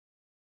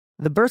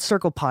The Birth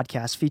Circle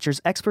podcast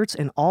features experts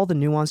in all the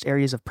nuanced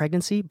areas of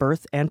pregnancy,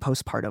 birth, and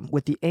postpartum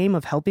with the aim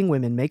of helping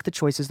women make the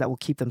choices that will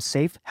keep them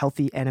safe,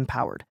 healthy, and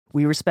empowered.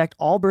 We respect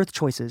all birth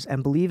choices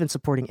and believe in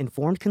supporting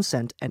informed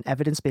consent and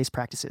evidence-based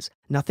practices.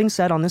 Nothing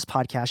said on this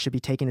podcast should be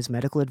taken as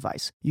medical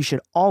advice. You should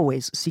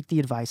always seek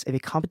the advice of a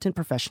competent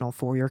professional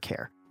for your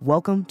care.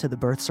 Welcome to the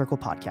Birth Circle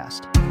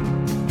podcast.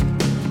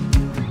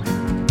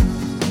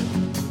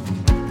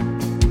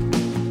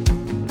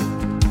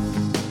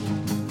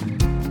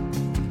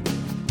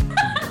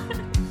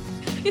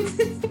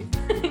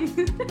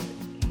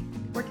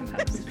 We're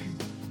composed.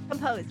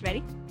 Composed.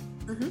 Ready?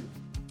 Mm-hmm.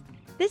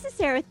 This is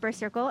Sarah with Birth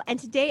Circle, and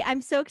today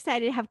I'm so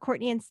excited to have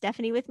Courtney and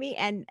Stephanie with me.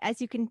 And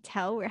as you can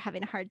tell, we're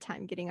having a hard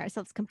time getting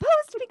ourselves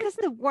composed because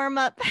the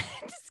warm-up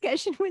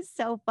discussion was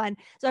so fun.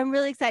 So I'm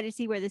really excited to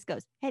see where this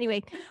goes.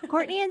 Anyway,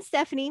 Courtney and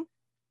Stephanie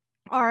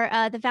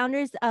are the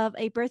founders of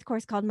a birth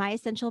course called My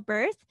Essential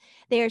Birth.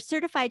 They are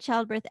certified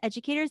childbirth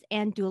educators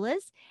and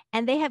doulas,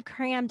 and they have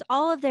crammed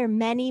all of their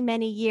many,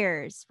 many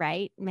years,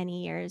 right?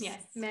 Many years.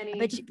 Yes, many.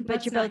 But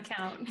you're both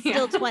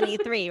still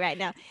 23 right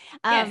now.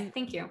 Yes,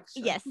 thank you.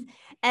 Sure. Yes.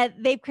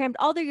 They've crammed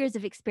all their years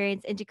of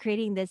experience into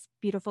creating this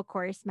beautiful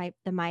course,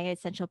 the My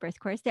Essential Birth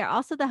course. They're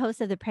also the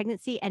hosts of the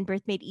Pregnancy and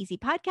Birth Made Easy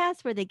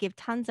podcast, where they give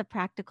tons of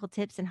practical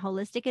tips and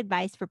holistic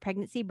advice for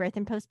pregnancy, birth,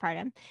 and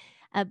postpartum.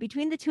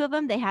 Between the two of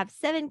them, they have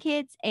 7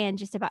 kids and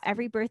just about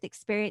every birth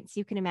experience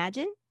you can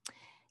imagine.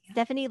 Yeah.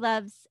 Stephanie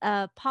loves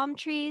palm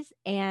trees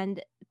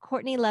and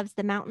Courtney loves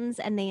the mountains,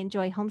 and they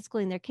enjoy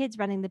homeschooling their kids,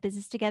 running the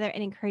business together,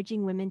 and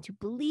encouraging women to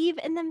believe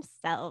in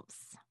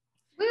themselves.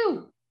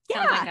 Woo!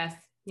 Yeah. Sounds like us.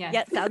 Yes.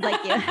 Yeah, sounds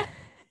like you.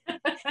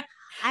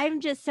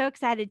 I'm just so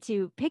excited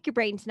to pick your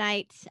brain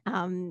tonight.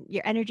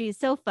 Your energy is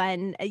so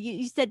fun.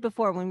 You said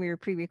before when we were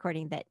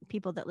pre-recording that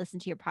people that listen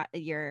to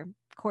your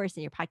course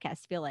and your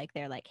podcast feel like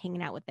they're like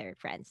hanging out with their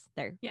friends.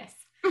 Yes.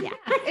 Yeah.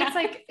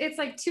 It's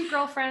like 2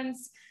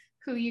 girlfriends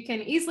who you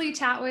can easily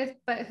chat with,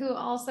 but who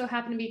also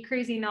happen to be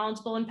crazy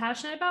knowledgeable and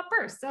passionate about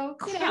birth. So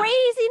crazy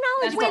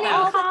knowledgeable,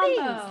 all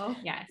the things.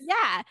 Yes.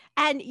 Yeah.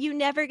 And you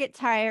never get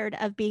tired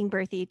of being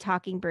birthy,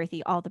 talking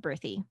birthy, all the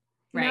birthy.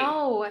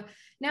 Right.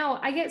 No,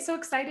 I get so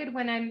excited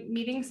when I'm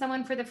meeting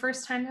someone for the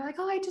first time. They're like,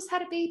 "Oh, I just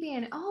had a baby."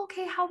 And, "Oh,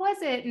 okay, how was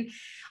it?" And,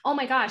 "Oh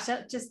my gosh,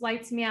 that just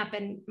lights me up."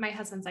 And my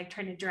husband's like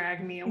trying to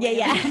drag me away.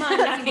 Yeah. Like, come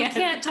on, we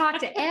can't talk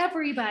to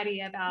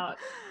everybody about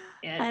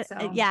it.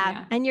 So,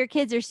 yeah. And your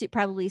kids are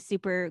probably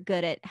super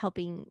good at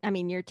helping. I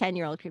mean, your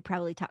 10-year-old could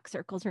probably talk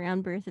circles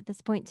around birth at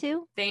this point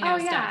too. They know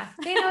stuff.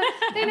 They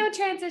know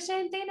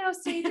transition. They know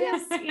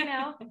stages,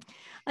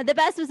 The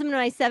best was when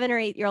my 7 or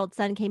 8-year-old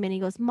son came in. He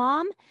goes,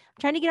 "Mom, I'm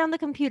trying to get on the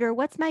computer.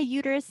 What's my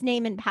uterus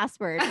name and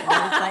password?" And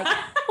I was like,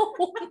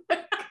 "Oh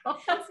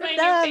my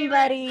God,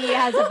 somebody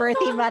has a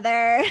birthing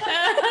mother."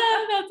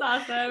 That's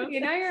awesome.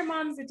 Your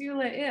mom's a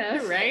doula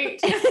if. Right?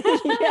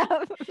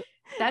 Yeah.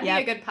 That'd be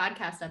a good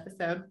podcast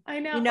episode. I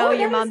know.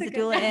 Your mom's a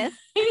doula if.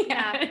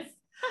 Yes.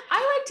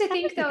 I like to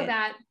think though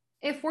that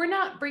if we're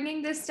not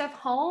bringing this stuff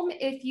home,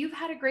 if you've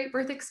had a great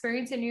birth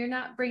experience and you're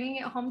not bringing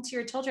it home to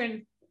your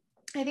children,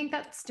 I think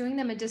that's doing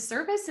them a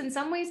disservice in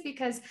some ways,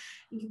 because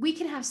we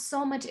can have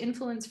so much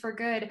influence for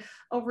good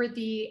over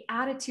the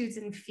attitudes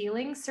and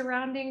feelings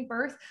surrounding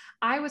birth.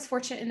 I was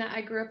fortunate in that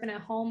I grew up in a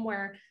home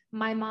where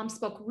my mom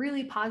spoke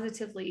really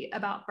positively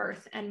about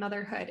birth and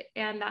motherhood.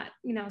 And that,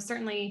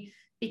 certainly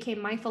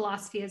became my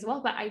philosophy as well.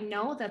 But I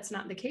know that's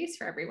not the case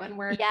for everyone,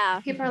 where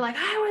people are like,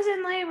 "I was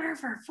in labor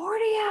for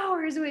 40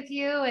 hours with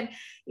you." And,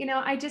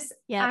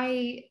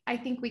 I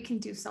think we can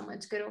do so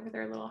much good over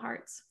their little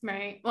hearts.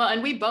 Right. Well,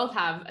 and we both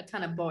have a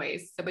ton of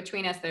boys. So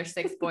between us, there's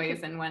 6 boys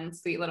and 1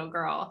 sweet little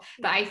girl.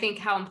 But I think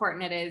how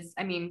important it is.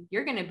 I mean,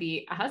 you're going to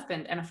be a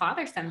husband and a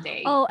father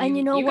someday. Oh, and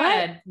you what?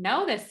 Gotta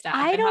know this stuff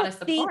and how to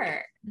support.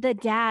 Think the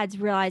dads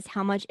realize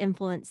how much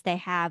influence they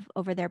have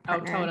over their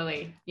partner. Oh,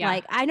 totally. Yeah.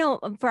 Like, I know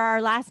for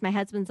our last, my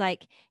husband's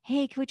like,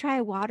 "Hey, can we try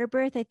a water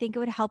birth? I think it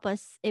would help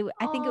us. I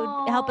think it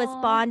would help us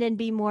bond and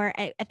be more."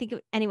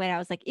 Anyway, I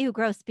was like, "Ew,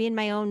 gross, be in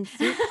my own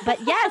soup."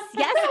 But yes,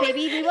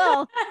 baby, we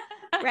will.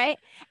 Right.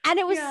 And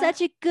it was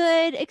such a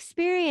good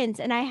experience.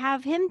 And I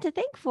have him to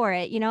thank for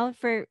it,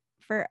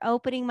 for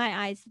opening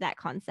my eyes to that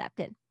concept.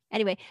 And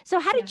anyway, so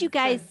how did you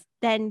guys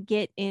then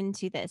get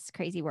into this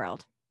crazy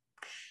world?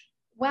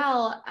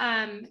 Well,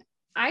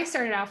 I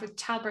started off with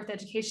childbirth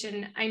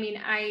education. I mean,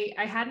 I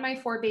had my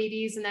 4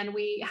 babies, and then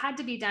we had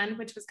to be done,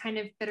 which was kind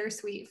of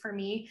bittersweet for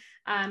me.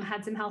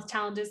 Had some health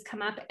challenges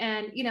come up,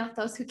 and,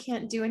 those who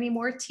can't do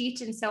anymore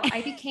teach. And so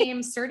I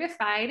became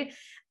certified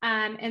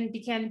and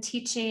began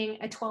teaching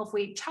a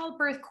 12-week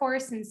childbirth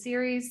course and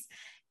series.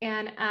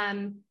 And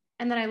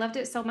then I loved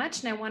it so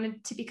much, and I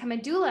wanted to become a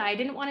doula. I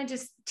didn't want to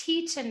just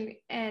teach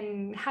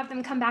and have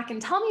them come back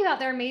and tell me about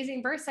their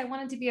amazing births, I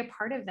wanted to be a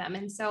part of them.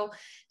 And so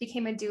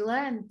became a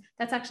doula. And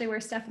that's actually where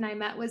Steph and I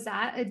met, was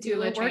at a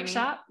doula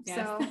workshop. Yes.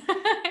 So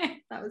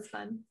that was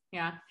fun.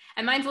 Yeah.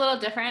 And mine's a little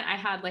different. I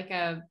had like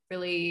a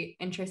really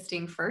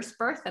interesting first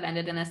birth that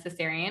ended in a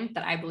cesarean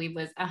that I believe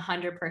was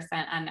 100%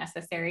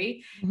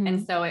 unnecessary. Mm-hmm.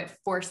 And so it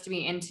forced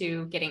me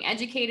into getting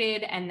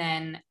educated. And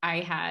then I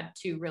had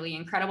two really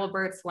incredible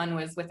births. One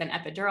was with an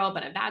epidural,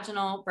 but a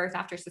vaginal birth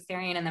after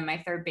cesarean. And then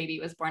my third baby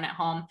was born at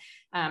home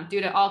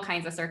due to all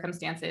kinds of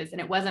circumstances. And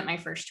it wasn't my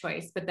first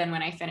choice. But then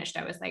when I finished,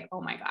 I was like,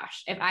 oh my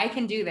gosh, if I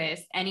can do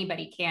this,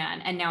 anybody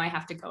can. And now I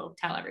have to go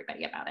tell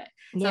everybody about it.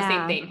 So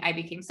same thing. I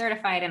became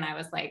certified and I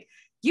was like,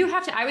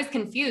 I was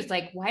confused.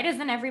 Like, why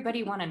doesn't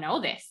everybody want to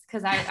know this?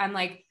 Cause I'm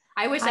like,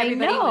 I wish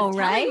everybody was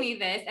telling me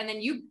this. And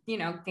then you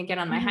can get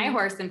on my high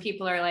horse and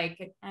people are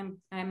like, I'm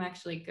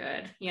actually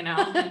good.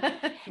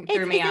 It's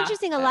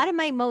interesting. A lot of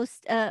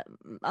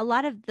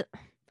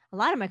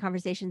my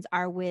conversations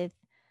are with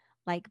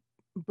like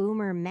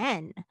boomer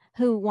men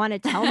who want to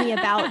tell me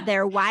about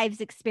their wives'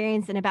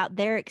 experience and about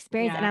their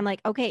experience. Yeah. And I'm like,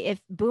 okay, if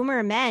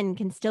boomer men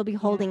can still be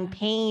holding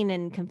pain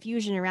and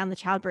confusion around the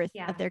childbirth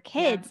of their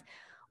kids,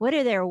 what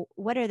are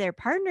their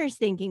partners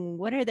thinking?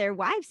 What are their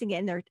wives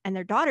thinking? And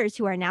their daughters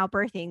who are now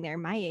birthing, they're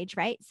my age,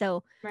 right?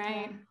 So,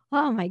 right.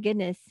 Oh my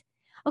goodness.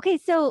 Okay.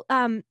 So,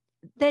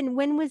 then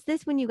when was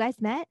this when you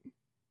guys met?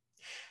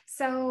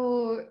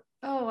 So,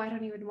 I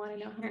don't even want to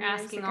know. You're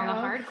asking all the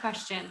hard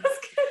questions. I was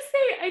going to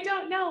say, I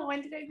don't know.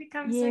 When did I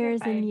become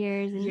certified?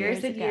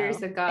 Years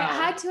ago. It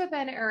had to have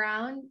been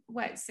around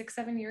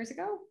 6-7 years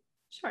ago.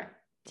 Sure.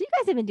 So you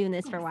guys have been doing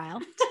this for a while.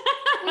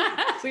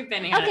 We've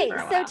been at it for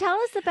a while. So tell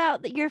us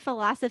about your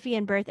philosophy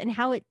in birth and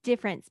how it's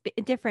different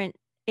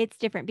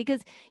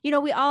because,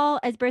 we all,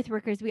 as birth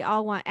workers, we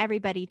all want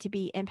everybody to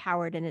be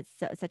empowered, and it's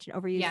such an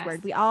overused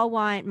word. We all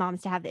want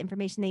moms to have the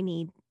information they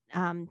need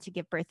to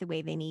give birth the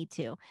way they need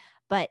to.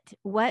 But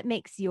what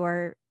makes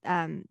your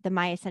the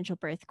My Essential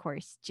Birth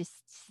course just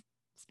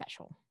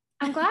special?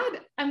 I'm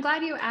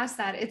glad you asked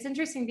that. It's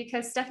interesting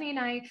because Stephanie and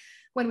I,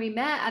 when we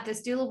met at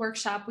this doula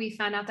workshop, we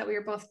found out that we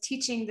were both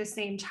teaching the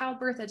same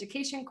childbirth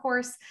education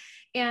course.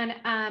 And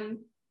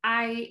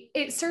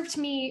it served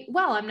me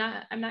well. I'm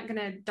not going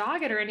to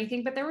dog it or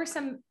anything, but there were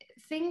some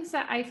things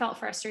that I felt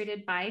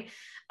frustrated by.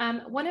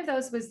 One of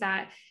those was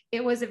that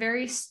it was a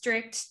very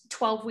strict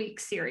 12-week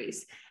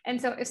series.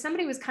 And so if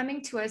somebody was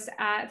coming to us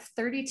at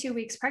 32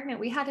 weeks pregnant,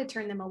 we had to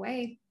turn them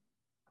away.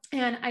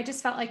 And I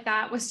just felt like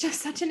that was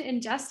just such an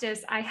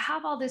injustice. I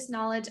have all this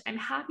knowledge. I'm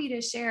happy to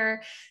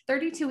share.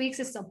 32 weeks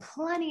is still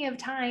plenty of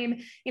time.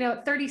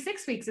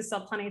 36 weeks is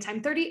still plenty of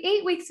time.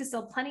 38 weeks is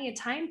still plenty of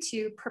time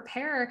to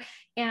prepare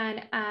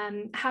and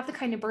have the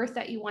kind of birth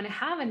that you want to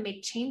have and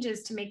make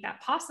changes to make that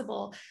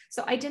possible.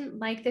 So I didn't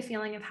like the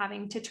feeling of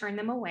having to turn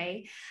them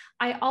away.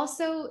 I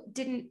also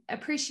didn't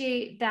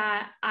appreciate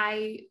that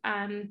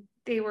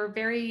they were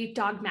very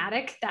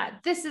dogmatic that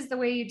this is the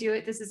way you do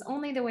it. This is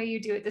only the way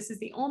you do it. This is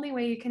the only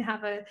way you can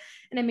have an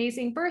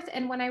amazing birth.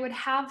 And when I would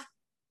have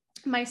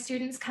my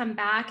students come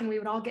back and we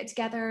would all get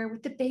together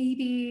with the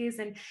babies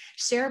and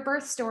share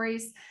birth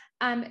stories,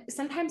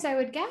 sometimes I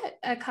would get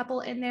a couple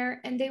in there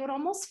and they would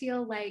almost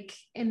feel like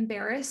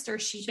embarrassed or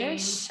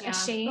sheepish,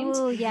 ashamed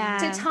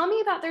to tell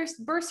me about their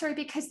birth story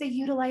because they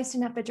utilized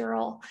an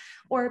epidural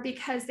or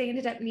because they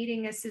ended up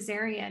needing a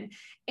cesarean.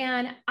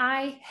 And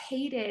I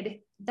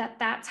hated that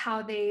that's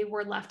how they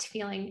were left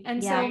feeling.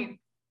 And so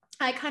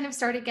I kind of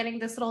started getting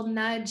this little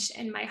nudge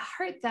in my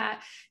heart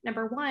that,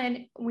 number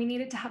one, we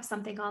needed to have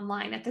something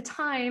online. At the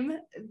time,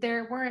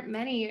 there weren't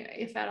many,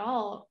 if at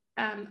all,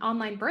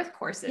 online birth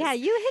courses. Yeah,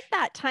 you hit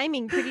that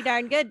timing pretty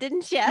darn good,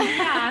 didn't you?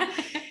 Yeah.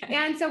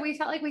 And so we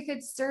felt like we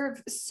could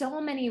serve so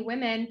many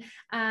women.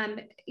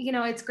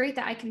 It's great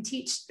that I can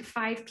teach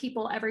 5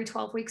 people every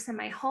 12 weeks in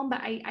my home,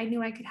 but I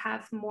knew I could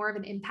have more of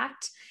an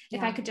impact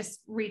if I could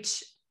just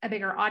reach a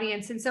bigger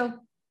audience. And so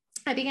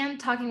I began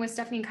talking with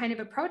Stephanie and kind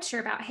of approached her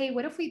about, hey,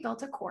 what if we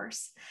built a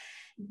course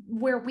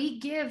where we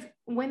give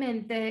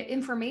women the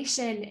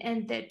information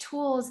and the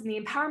tools and the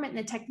empowerment and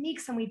the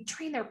techniques, and we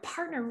train their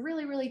partner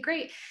really, really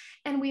great.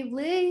 And we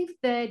leave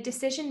the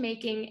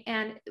decision-making,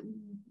 and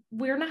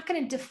we're not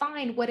going to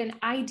define what an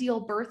ideal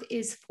birth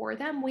is for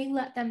them. We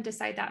let them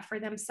decide that for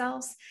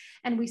themselves,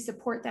 and we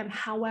support them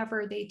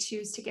however they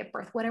choose to give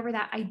birth, whatever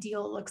that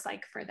ideal looks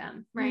like for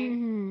them. Right.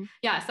 Mm-hmm.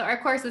 Yeah. So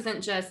our course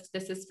isn't just,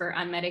 this is for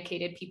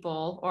unmedicated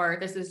people, or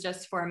this is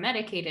just for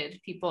medicated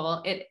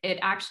people. It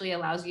actually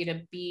allows you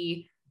to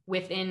be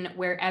within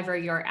wherever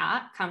you're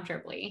at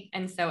comfortably.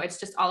 And so it's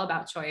just all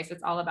about choice.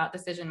 It's all about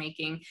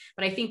decision-making.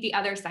 But I think the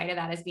other side of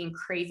that is being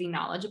crazy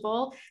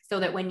knowledgeable so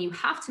that when you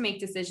have to make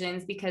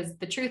decisions, because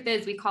the truth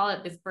is we call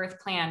it this birth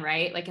plan,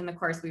 right? Like in the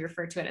course, we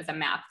refer to it as a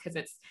map because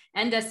its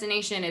end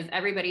destination is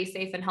everybody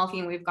safe and healthy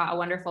and we've got a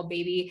wonderful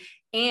baby.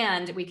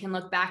 And we can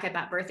look back at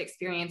that birth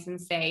experience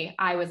and say,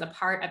 I was a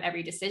part of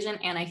every decision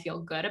and I feel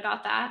good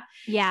about that.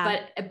 Yeah.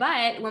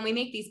 But when we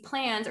make these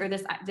plans or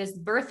this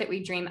birth that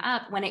we dream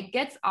up, when it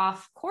gets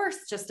off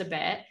course just a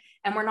bit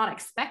and we're not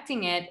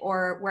expecting it,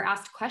 or we're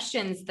asked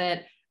questions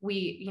that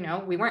we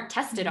weren't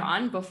tested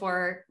on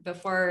before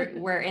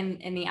we're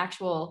in the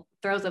actual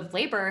throes of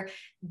labor,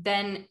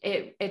 then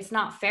it's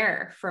not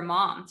fair for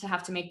mom to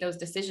have to make those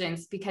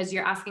decisions, because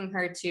you're asking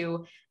her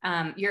to,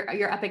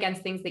 you're up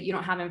against things that you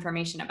don't have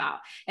information about.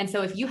 And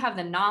so if you have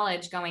the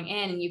knowledge going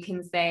in, and you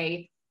can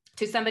say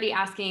to somebody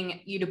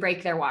asking you to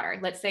break their water,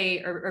 let's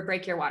say, or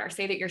break your water,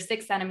 say that you're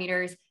 6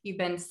 centimeters, you've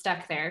been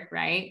stuck there,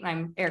 right?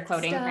 I'm air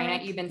quoting right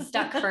now. You've been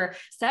stuck for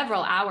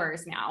several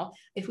hours now.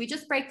 If we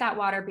just break that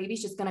water,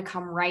 baby's just going to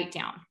come right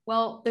down.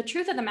 Well, the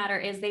truth of the matter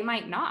is they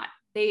might not.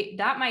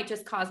 That might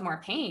just cause more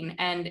pain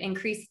and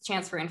increase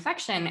chance for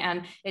infection,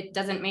 and it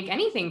doesn't make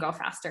anything go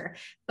faster.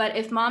 But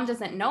if mom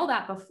doesn't know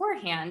that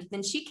beforehand,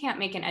 then she can't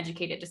make an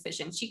educated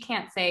decision. She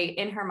can't say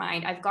in her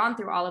mind, I've gone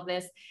through all of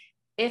this.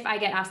 If I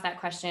get asked that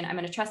question, I'm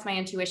going to trust my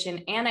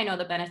intuition, and I know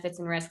the benefits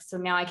and risks, so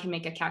now I can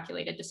make a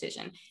calculated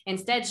decision.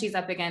 Instead, she's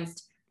up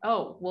against,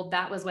 oh, well,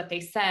 that was what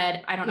they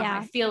said. I don't know how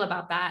I feel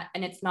about that.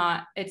 And it's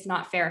not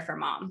fair for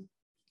mom.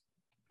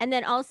 And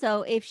then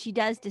also, if she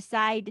does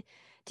decide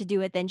to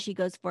do it, then she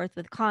goes forth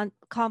with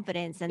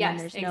confidence, and then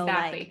there's no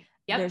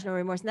there's no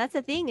remorse. And that's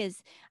the thing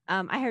is,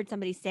 I heard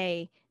somebody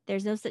say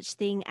there's no such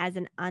thing as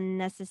an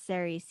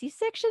unnecessary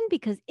C-section,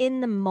 because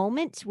in the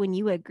moment when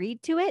you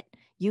agreed to it,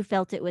 you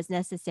felt it was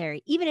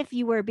necessary. Even if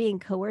you were being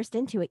coerced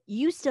into it,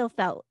 you still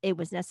felt it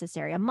was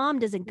necessary. A mom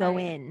doesn't go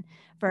in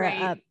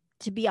for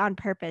to be on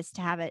purpose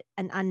to have it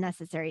an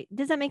unnecessary.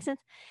 Does that make sense?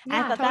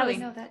 Yeah, I thought totally.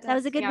 that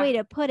was a good way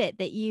to put it,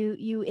 that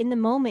you in the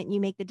moment,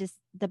 you make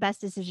the best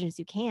decisions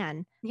you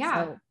can.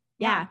 Yeah. So,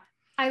 yeah.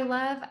 I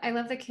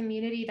love the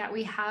community that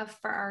we have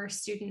for our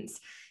students,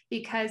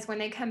 because when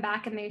they come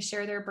back and they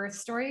share their birth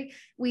story,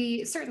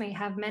 we certainly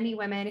have many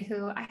women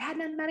who, I had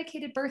an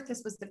unmedicated birth.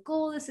 This was the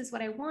goal. This is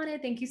what I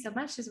wanted. Thank you so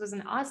much. This was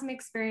an awesome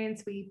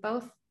experience. We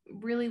both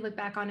really look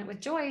back on it with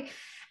joy.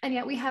 And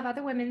yet we have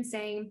other women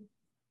saying,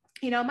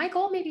 my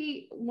goal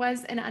maybe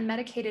was an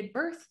unmedicated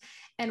birth.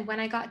 And when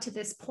I got to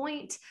this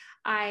point,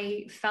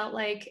 I felt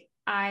like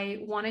I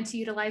wanted to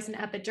utilize an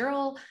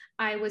epidural.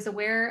 I was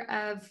aware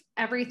of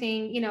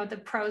everything, the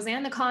pros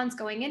and the cons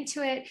going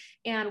into it.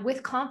 And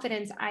with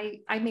confidence,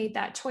 I made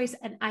that choice,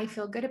 and I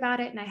feel good about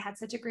it. And I had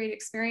such a great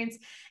experience.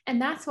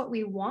 And that's what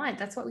we want.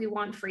 That's what we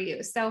want for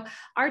you. So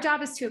our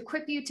job is to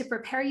equip you, to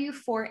prepare you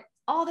for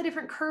all the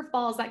different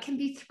curveballs that can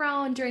be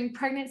thrown during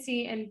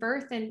pregnancy and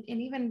birth and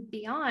even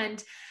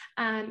beyond,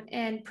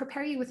 and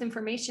prepare you with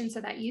information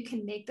so that you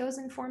can make those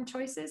informed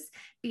choices,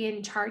 be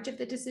in charge of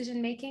the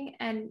decision-making,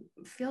 and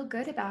feel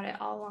good about it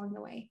all along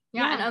the way.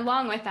 Yeah. And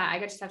along with that, I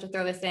just have to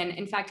throw this in.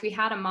 In fact, we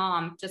had a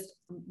mom just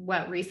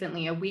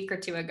recently, a week or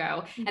two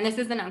ago, and this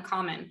isn't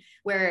uncommon,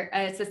 where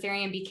a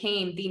cesarean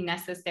became the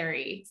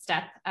necessary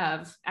step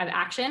of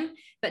action.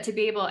 But to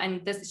be able,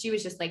 and she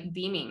was just like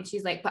beaming.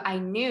 She's like, but I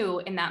knew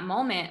in that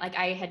moment, like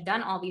I had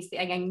done all these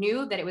things. Like I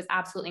knew that it was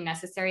absolutely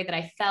necessary, that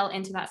I fell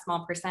into that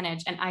small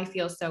percentage, and I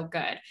feel so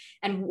good.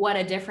 And what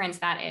a difference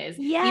that is.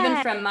 Yeah.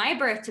 Even from my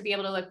birth, to be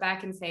able to look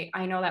back and say,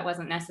 I know that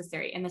wasn't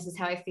necessary, and this is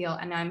how I feel.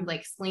 And I'm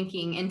like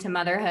slinking into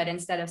motherhood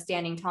instead of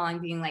standing tall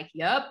and being like,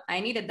 yep, I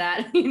needed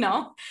that,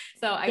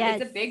 So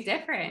it's a big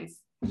difference.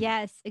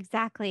 Yes,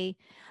 exactly.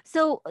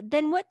 So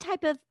then what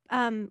type of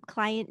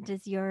client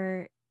does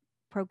your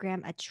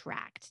program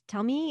attract?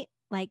 Tell me,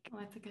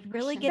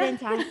 really get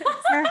into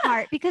her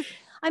heart, because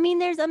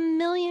there's a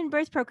million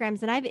birth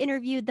programs, and I've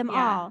interviewed them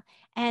all,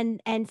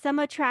 and some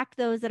attract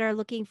those that are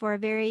looking for a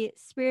very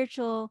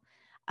spiritual,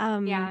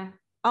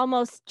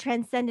 almost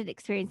transcendent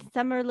experience.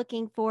 Some are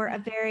looking for a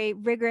very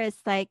rigorous,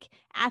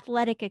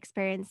 athletic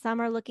experience. Some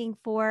are looking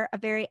for a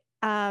very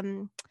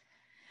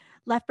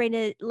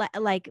left-brained,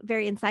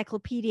 very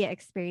encyclopedia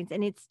experience.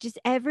 And it's just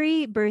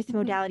every birth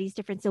modality is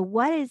different. So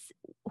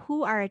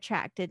who are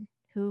attracted?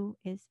 Who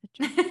is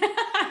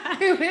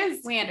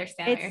attracted? We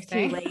understand. It's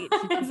too late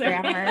to do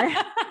grammar.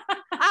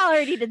 I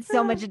already did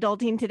so much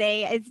adulting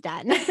today. It's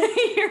done.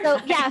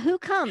 Who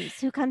comes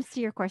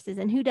to your courses,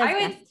 and who does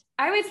best?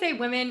 I would say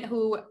women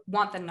who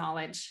want the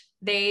knowledge.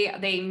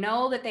 They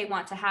know that they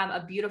want to have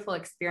a beautiful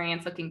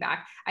experience looking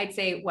back. I'd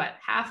say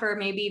half, or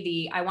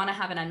maybe I want to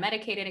have an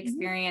unmedicated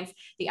experience.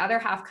 Mm-hmm. The other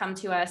half come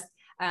to us.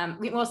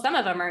 Some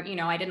of them are,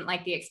 I didn't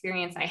like the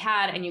experience I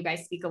had, and you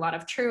guys speak a lot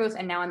of truth.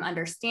 And now I'm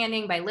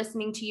understanding by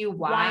listening to you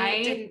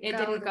why it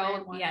didn't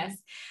go. Yes.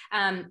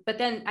 But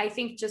then I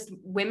think just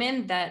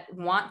women that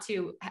want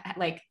to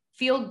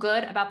feel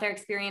good about their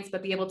experience,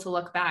 but be able to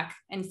look back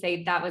and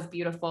say, that was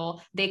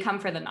beautiful. They come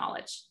for the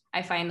knowledge.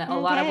 I find that a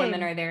lot of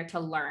women are there to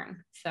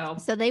learn.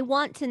 So they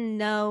want to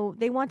know,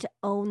 they want to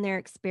own their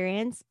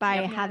experience by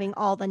having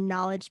all the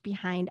knowledge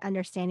behind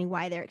understanding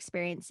why their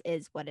experience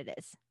is what it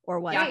is, or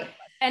what. Yeah.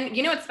 And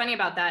what's funny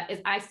about that is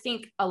I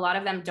think a lot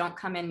of them don't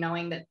come in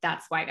knowing that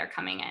that's why they're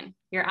coming in.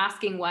 You're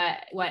asking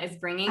what is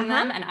bringing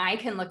them. And I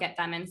can look at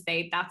them and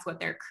say, that's what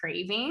they're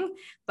craving.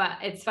 But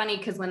it's funny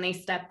because when they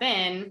step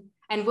in,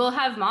 and we'll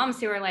have moms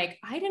who are like,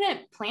 I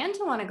didn't plan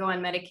to want to go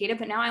unmedicated,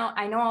 but now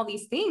I know all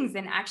these things.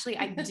 And actually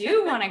I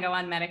do want to go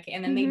unmedicated.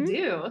 And then they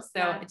do.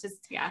 So it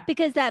just,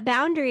 Because that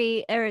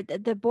boundary, or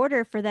the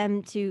border for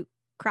them to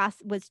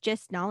was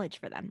just knowledge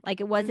for them. Like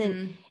it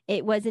wasn't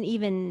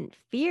even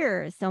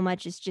fear so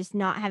much as just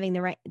not having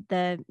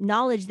the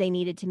knowledge they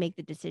needed to make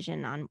the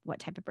decision on what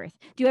type of birth.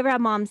 Do you ever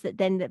have moms that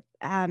then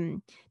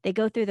they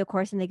go through the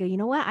course and they go, you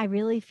know what, I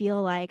really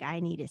feel like I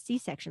need a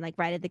C-section, like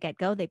right at the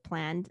get-go, they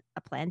planned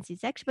a planned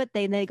C-section, but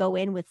they go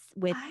in with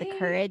the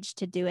courage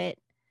to do it?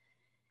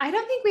 I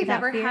don't think we've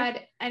ever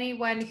had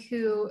anyone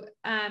who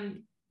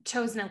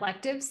chose an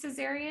elective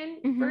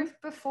cesarean birth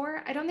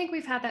before. I don't think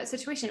we've had that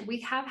situation. We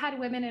have had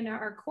women in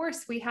our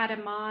course. We had a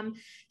mom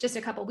just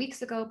a couple of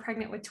weeks ago,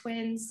 pregnant with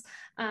twins,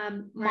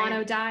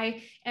 mono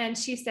die. And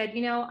she said,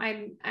 you know,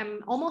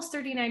 I'm almost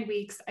 39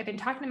 weeks. I've been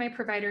talking to my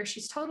provider.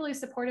 She's totally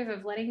supportive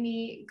of letting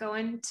me go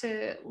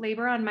into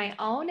labor on my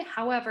own.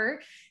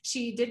 However,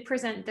 she did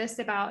present this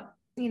about,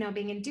 you know,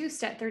 being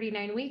induced at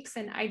 39 weeks.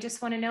 And I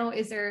just want to know,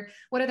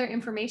 what other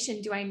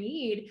information do I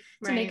need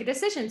to make a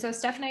decision? So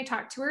Steph and I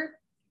talked to her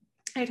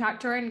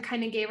and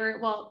kind of gave her,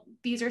 well,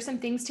 these are some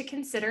things to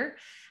consider.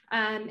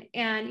 And,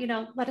 you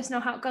know, let us know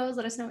how it goes.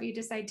 Let us know what you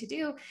decide to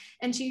do.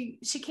 And she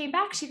came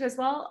back, she goes,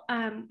 well,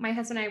 my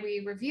husband and I,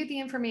 we reviewed the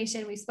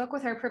information. We spoke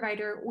with our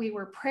provider. We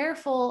were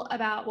prayerful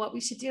about what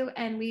we should do.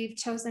 And we've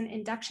chosen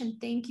induction.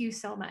 Thank you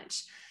so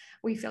much.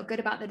 We feel good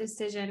about the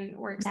decision.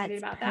 We're excited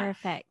about that.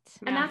 Perfect.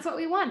 And that's what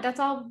we want. That's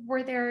all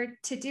we're there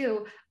to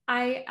do.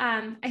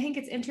 I think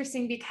it's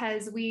interesting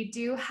because we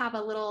do have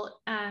a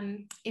little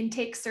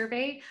intake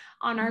survey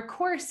on our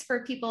course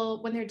for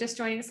people when they're just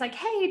joining. It's like,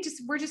 hey,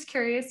 we're just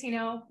curious, you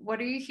know, what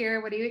are you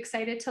here? What are you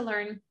excited to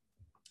learn?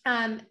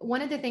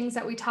 One of the things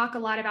that we talk a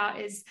lot about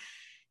is,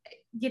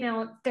 you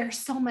know, there's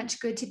so much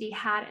good to be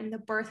had in the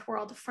birth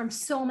world from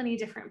so many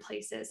different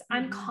places.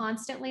 I'm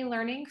constantly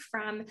learning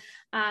from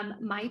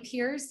my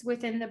peers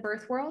within the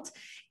birth world.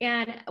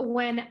 And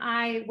when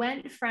I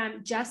went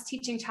from just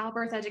teaching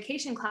childbirth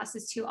education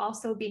classes to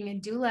also being a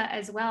doula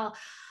as well,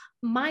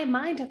 my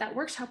mind at that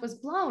workshop was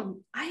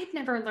blown. I had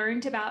never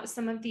learned about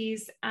some of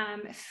these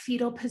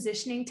fetal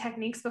positioning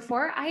techniques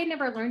before. I had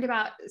never learned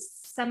about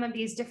some of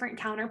these different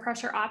counter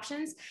pressure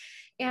options.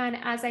 And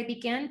as I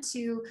began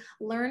to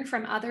learn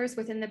from others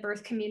within the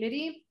birth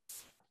community,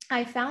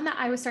 I found that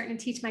I was starting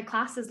to teach my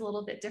classes a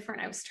little bit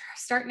different. I was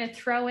starting to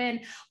throw in,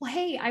 well,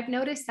 hey, I've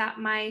noticed that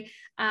my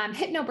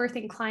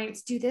hypnobirthing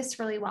clients do this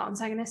really well. And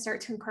so I'm going to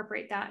start to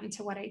incorporate that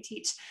into what I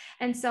teach.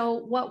 And so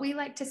what we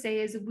like to say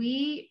is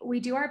we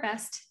do our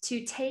best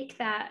to take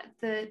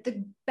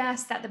the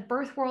best that the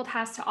birth world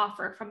has to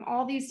offer from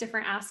all these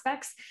different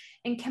aspects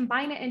and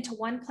combine it into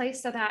one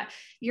place so that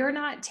you're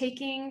not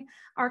taking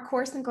our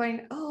course and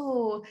going,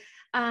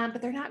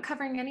 but they're not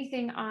covering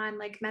anything on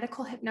like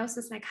medical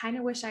hypnosis. And I kind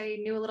of wish I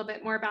knew a little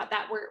bit more about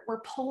that.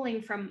 We're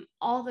pulling from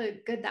all the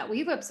good that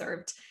we've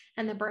observed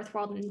in the birth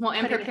world and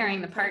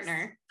preparing the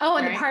partner. Oh,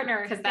 and the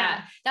partner. Because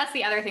that's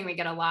the other thing we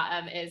get a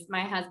lot of is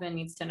my husband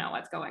needs to know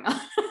what's going on.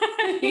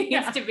 He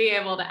needs to be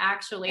able to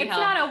actually help. It's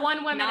not a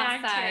one woman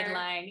act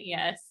sideline.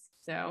 Yes.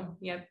 So,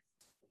 yep.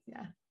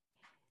 Yeah.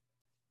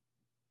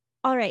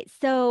 All right.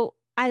 So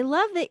I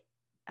love that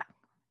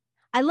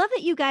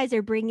you guys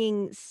are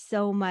bringing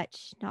so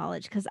much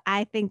knowledge because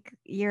I think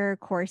your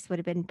course would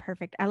have been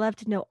perfect. I love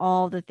to know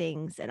all the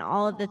things and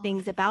all of the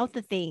things about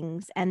the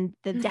things and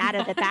the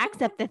data that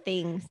backs up the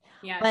things.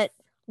 Yes. But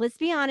let's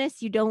be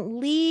honest, you don't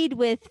lead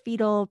with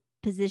fetal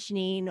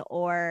positioning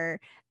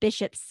or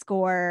Bishop's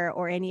score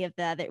or any of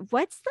the other.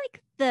 What's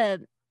like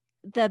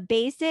the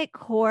basic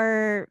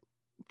core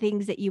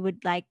things that you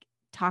would like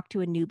talk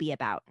to a newbie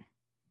about?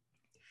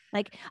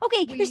 Like,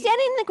 okay, you're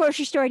standing in the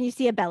grocery store and you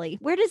see a belly.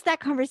 Where does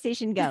that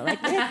conversation go?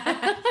 Like,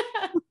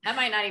 that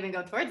might not even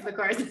go towards the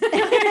course.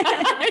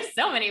 There's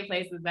so many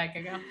places that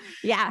could go.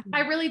 Yeah.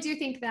 I really do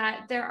think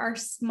that there are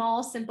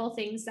small, simple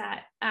things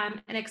that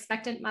an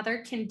expectant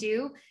mother can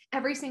do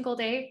every single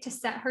day to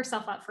set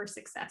herself up for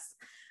success.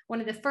 One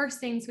of the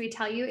first things we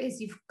tell you is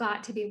you've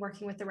got to be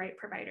working with the right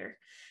provider.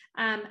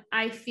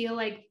 I feel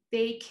like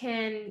they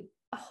can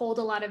hold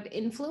a lot of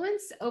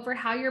influence over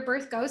how your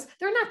birth goes.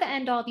 They're not the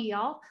end all be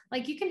all.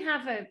 Like you can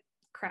have a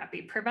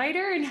crappy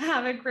provider and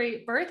have a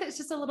great birth. It's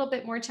just a little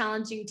bit more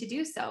challenging to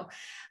do so.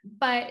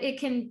 But it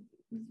can,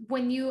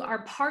 when you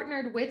are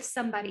partnered with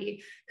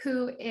somebody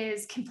who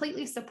is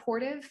completely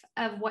supportive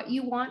of what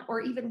you want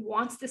or even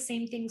wants the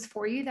same things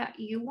for you that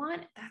you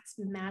want, that's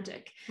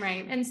magic.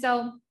 Right. And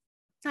so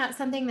that's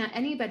something that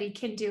anybody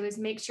can do is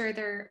make sure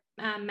they're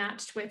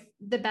matched with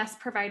the best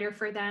provider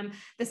for them.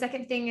 The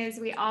second thing is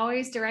we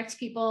always direct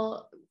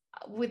people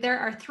there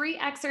are 3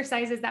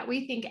 exercises that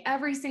we think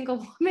every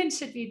single woman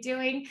should be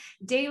doing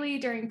daily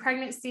during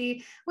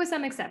pregnancy, with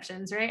some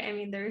exceptions, right? I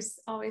mean, there's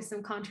always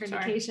some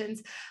contraindications,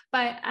 sure.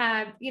 But,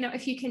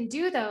 if you can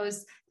do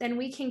those, then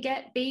we can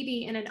get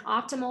baby in an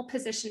optimal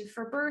position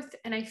for birth.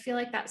 And I feel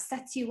like that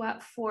sets you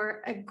up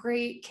for a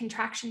great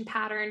contraction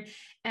pattern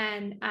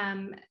and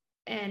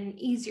an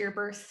easier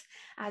birth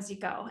as you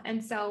go.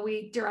 And so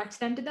we direct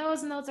them to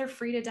those, and those are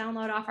free to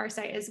download off our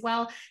site as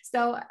well.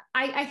 So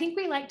I think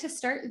we like to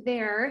start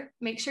there,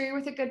 make sure you're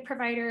with a good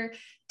provider,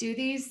 do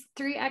these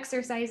 3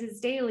 exercises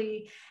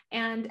daily.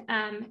 And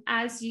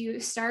as you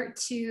start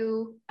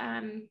to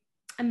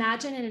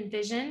imagine and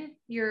envision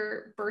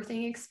your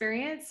birthing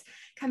experience,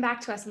 come back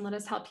to us and let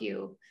us help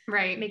you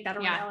make that a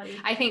reality.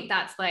 I think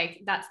that's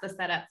the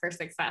setup for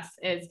success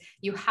is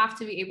you have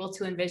to be able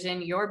to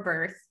envision your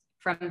birth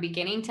from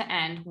beginning to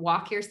end,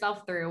 walk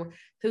yourself through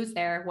who's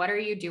there, what are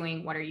you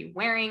doing, what are you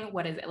wearing,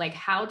 what is it like,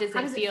 how does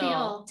it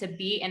feel to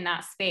be in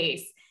that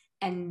space?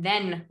 And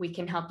then we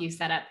can help you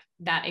set up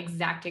that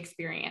exact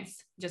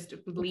experience, just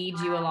lead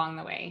you along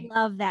the way.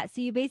 Love that.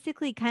 So you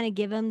basically kind of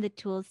give them the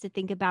tools to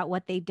think about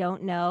what they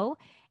don't know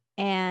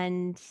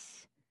and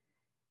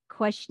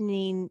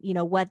questioning,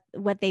 what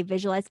they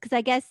visualize. Cause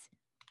I guess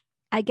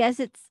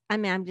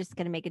I'm just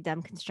going to make a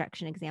dumb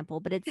construction example,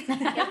 but it's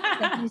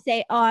like you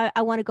say, oh,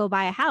 I want to go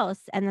buy a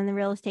house. And then the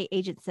real estate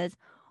agent says,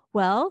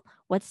 well,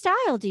 what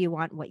style do you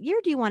want? What year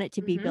do you want it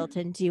to be built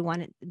in? Do you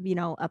want it,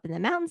 up in the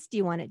mountains? Do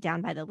you want it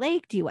down by the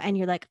lake? And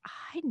you're like,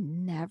 I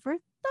never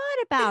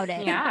thought about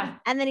it. Yeah.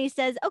 And then he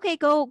says, okay,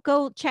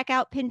 go check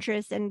out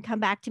Pinterest and come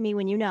back to me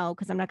when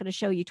because I'm not going to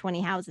show you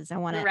 20 houses. I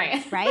want to,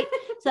 right?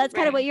 So that's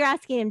kind of what you're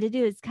asking him to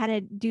do is kind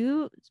of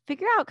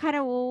figure out kind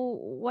of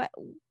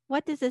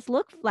what does this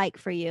look like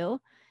for you?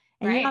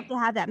 And you have to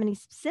have that many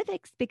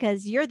specifics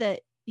because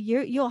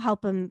you'll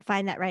help them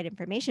find that right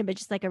information. But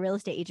just like a real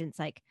estate agent's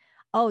like,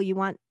 oh, you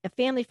want a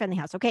family-friendly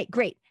house. Okay,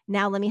 great.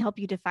 Now let me help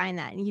you define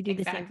that. And you do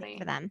the same thing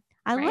for them.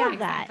 I love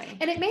that.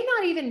 And it may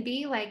not even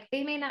be like,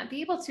 they may not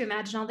be able to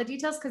imagine all the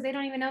details because they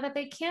don't even know that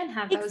they can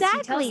have those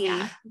details.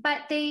 Yeah.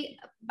 But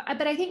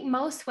I think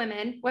most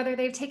women, whether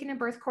they've taken a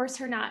birth course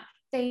or not,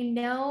 they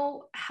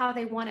know how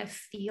they want to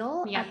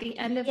feel at the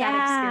end of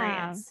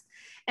that experience.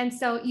 And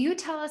so you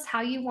tell us how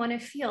you want to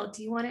feel.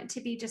 Do you want it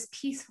to be just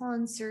peaceful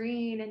and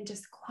serene and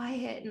just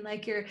quiet and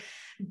like you're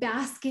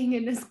basking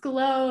in this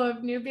glow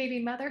of new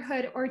baby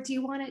motherhood? Or do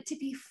you want it to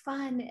be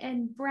fun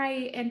and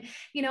bright? And,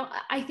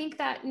 I think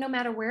that no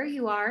matter where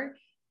you are,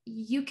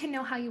 you can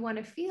know how you want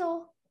to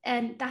feel.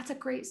 And that's a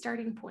great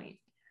starting point.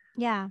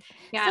 Yeah.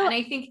 Yeah. So, and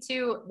I think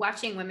too,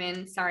 watching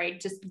women,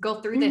 just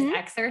go through this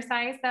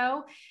exercise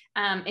though.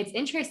 It's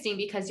interesting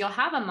because you'll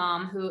have a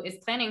mom who is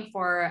planning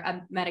for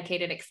a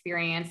medicated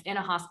experience in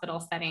a hospital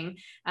setting,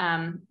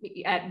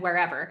 at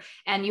wherever,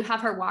 and you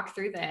have her walk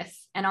through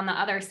this. And on the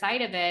other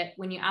side of it,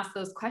 when you ask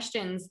those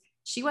questions,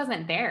 she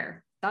wasn't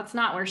there. That's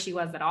not where she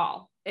was at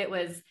all. It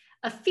was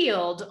a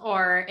field,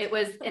 or it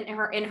was in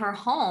her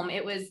home.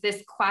 It was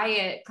this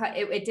quiet,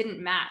 it didn't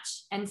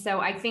match. And so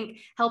I think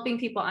helping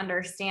people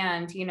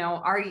understand,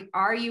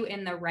 are you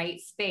in the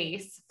right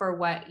space for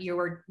what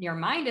your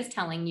mind is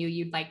telling you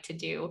you'd like to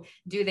do?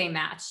 Do they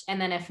match? And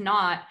then if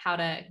not, how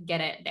to get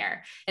it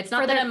there. It's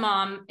not that a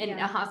mom in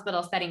a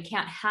hospital setting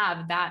can't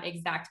have that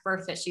exact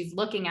birth that she's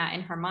looking at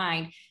in her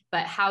mind,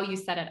 but how you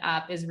set it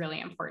up is really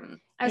important.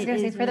 I was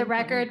going to say, for the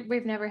record,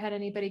 we've never had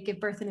anybody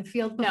give birth in a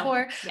field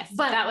before. No. Yes,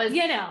 but that was,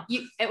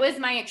 it was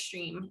my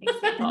extreme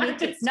example.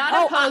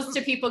 Not opposed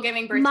to people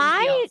giving birth in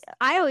fields.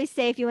 I always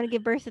say, if you want to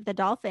give birth at the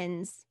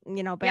dolphins,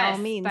 by all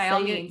means. By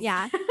all means.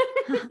 Yeah.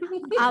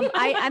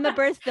 I'm a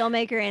birth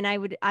filmmaker, and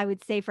I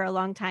would say for a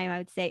long time, I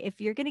would say,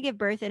 if you're going to give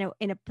birth in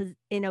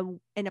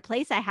a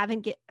place I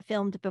haven't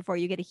filmed before,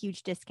 you get a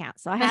huge discount.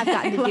 So I have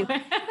gotten to do,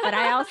 but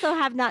I also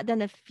have not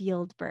done a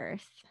field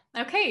birth.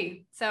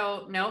 Okay.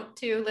 So note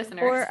to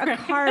listeners. Or a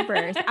car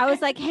birth. I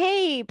was like,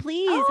 hey,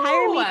 please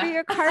hire me for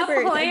your car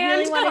birth. I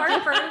really want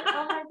to birth.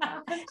 Oh my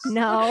gosh.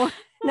 No,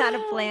 not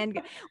a plan.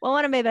 Well,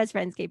 one of my best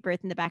friends gave birth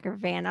in the back of a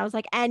van. I was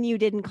like, and you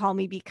didn't call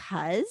me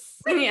because?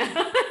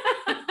 Yeah.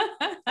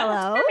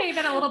 Hello? There may have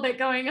been a little bit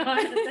going on.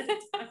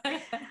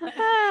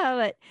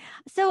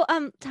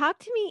 Talk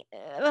to me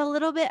a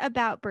little bit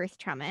about birth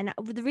trauma. And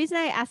the reason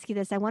I ask you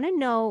this, I want to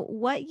know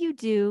what you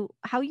do,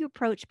 how you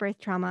approach birth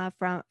trauma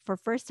for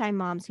first-time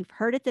moms who've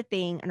heard it's a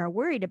thing and are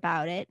worried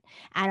about it,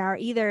 and are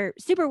either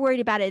super worried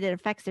about it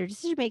affects their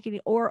decision making,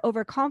 or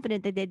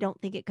overconfident that they don't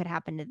think it could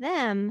happen to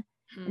them.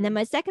 And then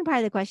my second part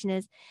of the question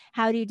is,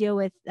 how do you deal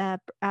with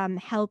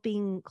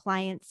helping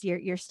clients,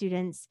 your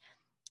students,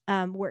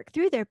 work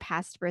through their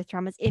past birth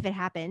traumas, if it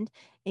happened,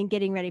 and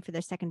getting ready for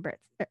their second birth?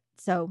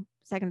 So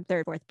second,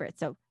 third, fourth birth.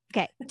 So,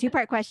 okay.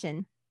 2-part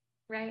question.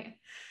 Right.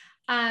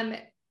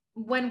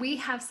 When we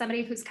have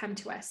somebody who's come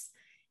to us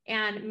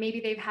and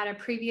maybe they've had a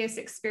previous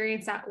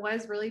experience that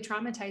was really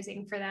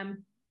traumatizing for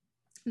them,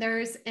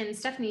 and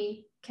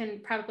Stephanie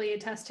can probably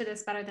attest to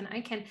this better than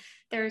I can,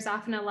 there's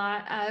often a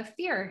lot of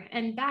fear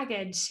and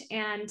baggage,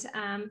 and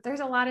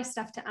there's a lot of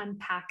stuff to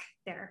unpack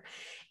there.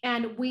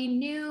 And we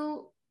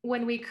knew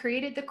when we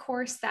created the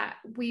course that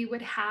we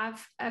would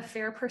have a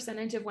fair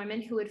percentage of women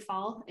who would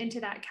fall into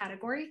that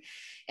category.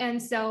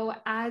 And so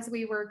as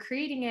we were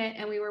creating it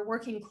and we were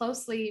working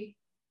closely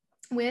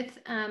with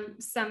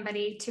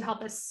somebody to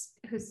help us,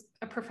 who's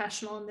a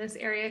professional in this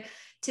area,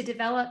 to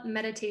develop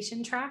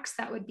meditation tracks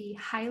that would be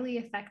highly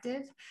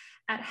effective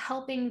at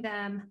helping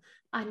them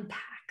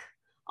unpack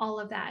all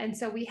of that. And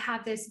so we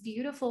have this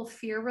beautiful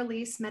fear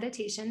release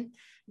meditation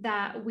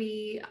that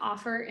we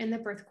offer in the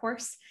birth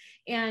course.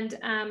 And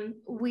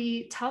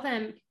we tell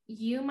them,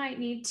 you might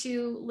need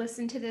to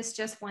listen to this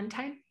just one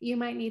time. You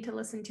might need to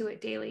listen to it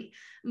daily.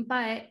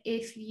 But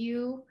if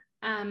you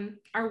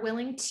are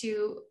willing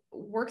to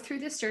work through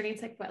this journey,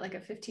 it's like a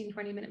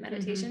 15-20 minute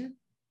meditation,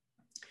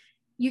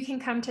 you can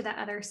come to the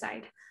other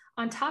side.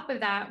 On top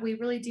of that, we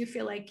really do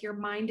feel like your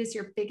mind is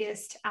your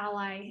biggest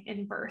ally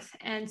in birth.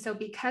 And so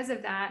because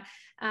of that,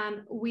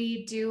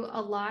 we do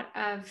a lot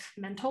of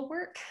mental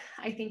work.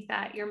 I think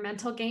that your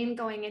mental game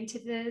going into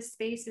this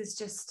space is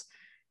just,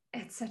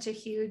 it's such a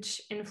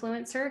huge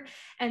influencer.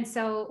 And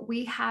so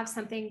we have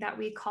something that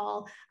we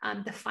call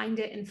the find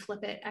it and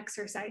flip it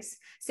exercise.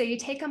 So you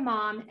take a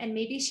mom and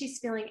maybe she's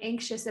feeling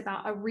anxious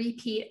about a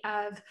repeat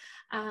of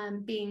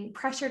being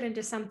pressured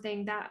into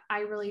something that I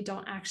really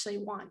don't actually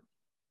want.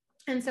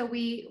 And so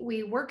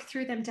we work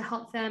through them to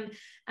help them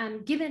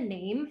give a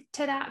name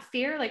to that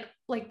fear,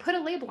 like put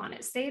a label on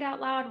it, say it out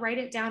loud, write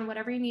it down,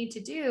 whatever you need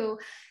to do.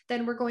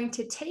 Then we're going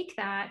to take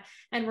that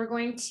and we're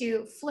going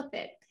to flip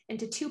it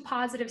into two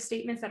positive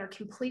statements that are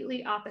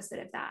completely opposite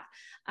of that.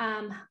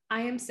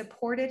 I am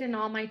supported in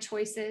all my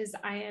choices.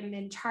 I am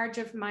in charge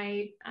of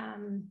my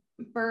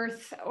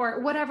birth,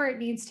 or whatever it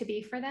needs to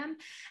be for them.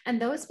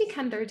 And those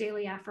become their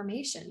daily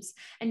affirmations.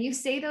 And you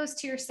say those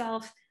to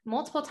yourself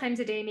multiple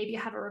times a day. Maybe you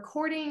have a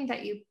recording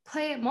that you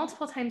play it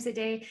multiple times a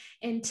day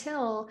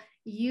until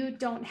you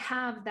don't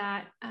have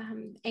that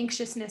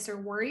anxiousness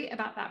or worry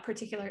about that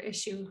particular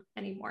issue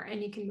anymore,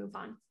 and you can move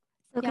on.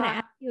 So can I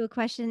ask you a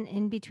question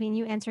in between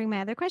you answering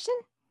my other question?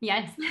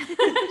 Yes.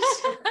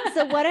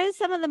 So what are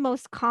some of the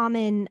most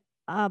common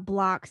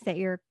blocks that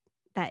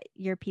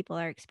your people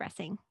are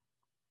expressing?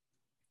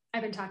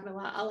 I've been talking a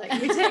lot. I'll let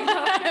you take over.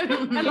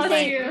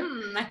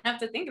 I have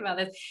to think about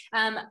this.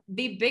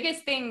 The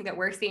biggest thing that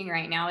we're seeing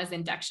right now is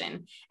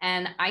induction.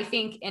 And I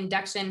think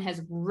induction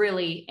has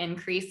really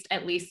increased,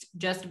 at least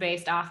just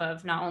based off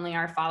of not only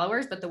our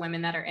followers, but the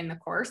women that are in the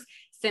course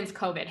since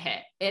COVID hit.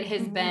 It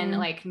has been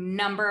like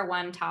number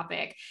one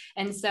topic.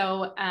 And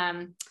so,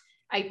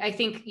 I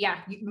think,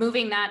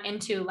 moving that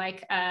into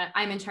like,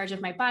 I'm in charge of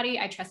my body.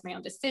 I trust my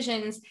own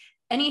decisions.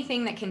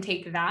 Anything that can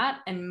take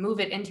that and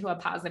move it into a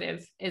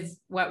positive is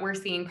what we're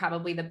seeing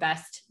probably the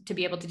best to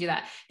be able to do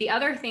that. The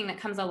other thing that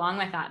comes along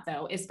with that,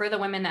 though, is for the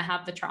women that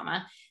have the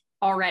trauma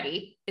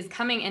already is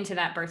coming into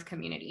that birth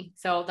community.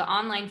 So the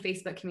online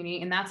Facebook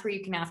community, and that's where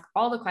you can ask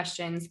all the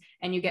questions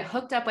and you get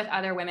hooked up with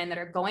other women that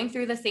are going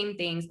through the same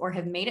things or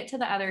have made it to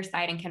the other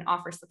side and can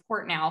offer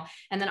support now.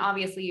 And then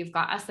obviously you've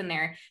got us in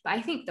there. But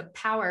I think the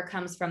power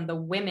comes from the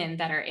women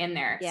that are in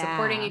there,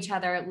 supporting each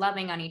other,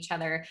 loving on each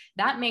other.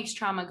 That makes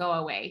trauma go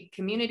away.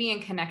 Community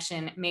and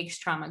connection makes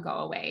trauma go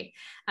away.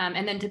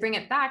 And then to bring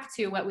it back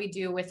to what we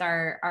do with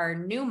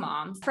our new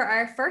moms, for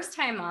our first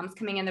time moms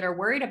coming in that are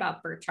worried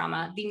about birth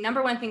trauma, the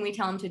number one thing we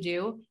tell them to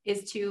do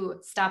is to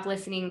stop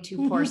listening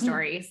to poor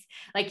stories.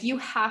 Like, you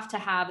have to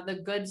have the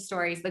good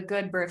stories, the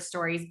good birth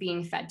stories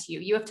being fed to you.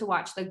 You have to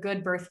watch the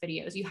good birth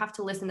videos. You have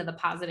to listen to the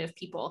positive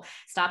people.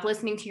 Stop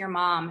listening to your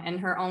mom and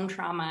her own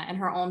trauma and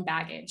her own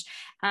baggage.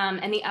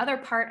 And the other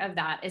part of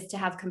that is to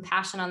have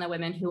compassion on the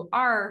women who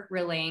are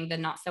relaying the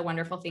not so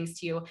wonderful things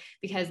to you.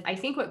 Because I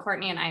think what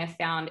Courtney and I have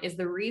found is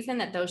the reason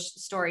that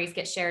those stories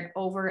get shared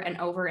over and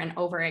over and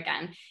over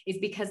again is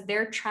because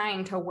they're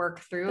trying to work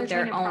through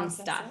their own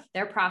stuff.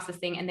 They're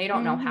processing and they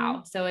don't know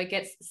how. So it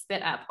gets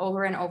spit up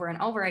over and over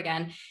and over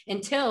again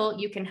until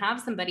you can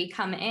have somebody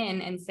come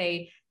in and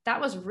say,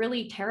 that was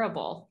really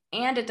terrible.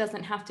 And it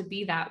doesn't have to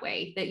be that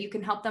way, that you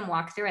can help them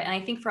walk through it. And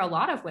I think for a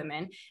lot of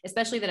women,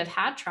 especially that have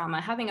had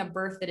trauma, having a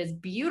birth that is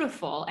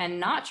beautiful and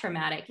not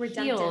traumatic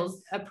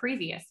heals a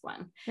previous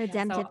one.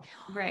 Redemptive.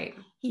 So, right.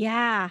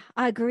 Yeah,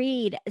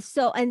 agreed.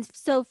 So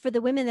for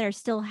the women that are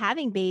still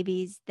having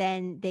babies,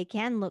 then they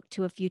can look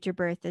to a future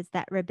birth as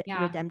that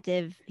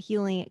redemptive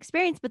healing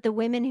experience. But the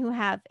women who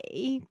have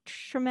a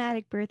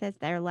traumatic birth as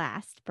their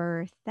last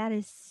birth, that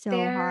is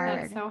hard.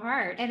 That's so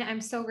hard. And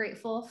I'm so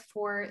grateful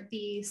for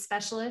the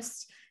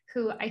specialists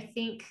who I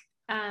think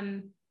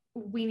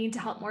we need to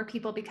help more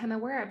people become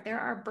aware of. There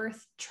are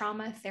birth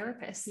trauma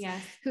therapists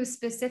who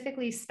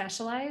specifically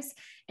specialize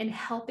in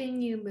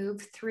helping you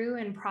move through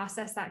and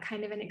process that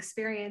kind of an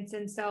experience.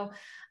 And so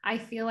I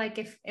feel like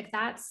if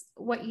that's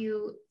what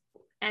you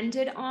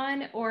ended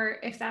on, or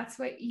if that's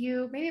what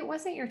maybe it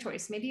wasn't your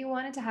choice, maybe you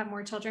wanted to have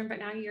more children, but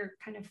now you're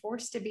kind of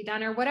forced to be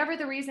done, or whatever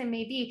the reason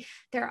may be,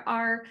 there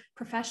are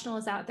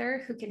professionals out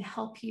there who can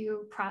help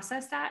you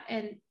process that.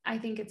 And I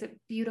think it's a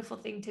beautiful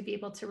thing to be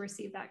able to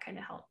receive that kind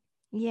of help.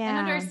 Yeah.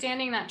 And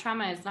understanding that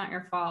trauma is not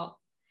your fault.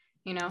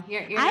 You know,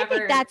 I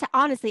think that's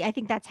honestly, I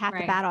think that's half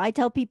the battle. I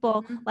tell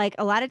people like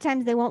a lot of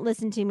times they won't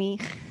listen to me.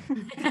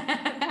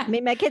 I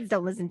mean, my kids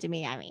don't listen to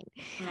me. I mean,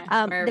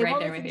 they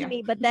won't listen to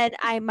me, but then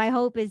my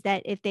hope is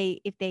that if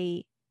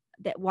they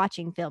that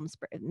watching films,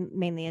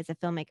 mainly as a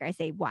filmmaker, I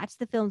say, watch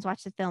the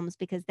films,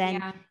 because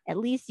then at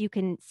least you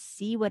can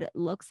see what it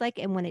looks like.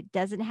 And when it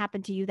doesn't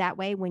happen to you that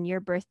way, when your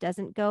birth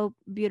doesn't go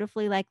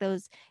beautifully like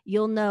those,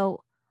 you'll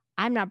know,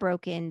 I'm not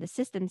broken. The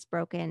system's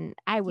broken.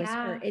 I was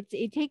hurt. It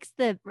takes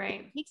it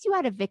takes you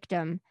out of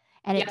victim,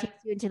 and it takes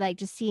you into like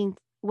just seeing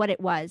what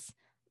it was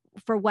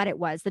for what it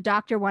was. The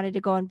doctor wanted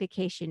to go on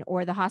vacation,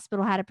 or the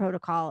hospital had a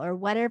protocol, or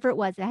whatever it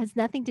was. It has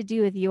nothing to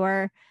do with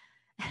your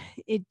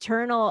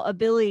eternal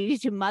ability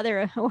to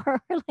mother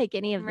or like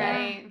any of that.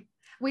 Right.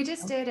 We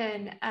just did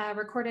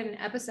recorded an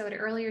episode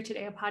earlier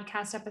today, a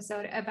podcast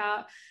episode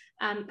about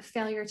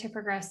failure to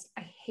progress.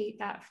 I hate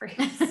that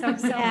phrase so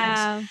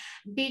much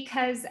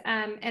because,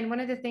 and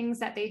one of the things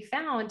that they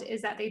found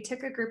is that they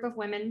took a group of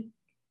women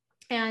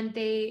and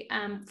they,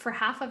 for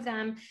half of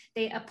them,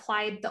 they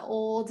applied the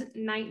old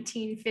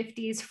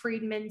 1950s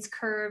Friedman's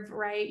curve,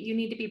 right? You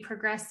need to be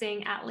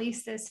progressing at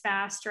least this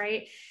fast,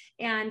 right?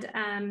 And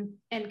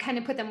kind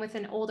of put them with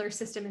an older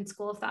system in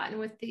school of thought. And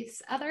with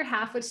this other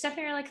half, which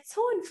definitely are like, it's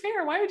so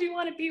unfair. Why would you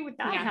want to be with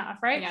that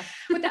half, right? Yeah.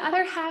 With the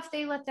other half,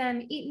 they let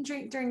them eat and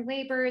drink during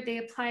labor. They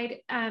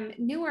applied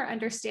newer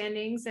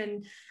understandings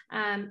and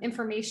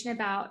information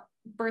about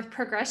birth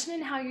progression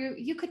and how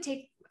you could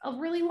take a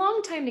really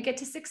long time to get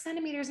to 6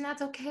 centimeters, and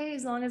that's okay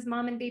as long as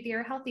mom and baby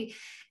are healthy.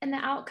 And the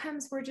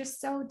outcomes were just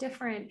so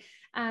different.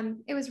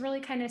 It was really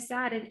kind of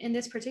sad. And in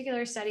this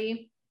particular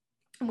study,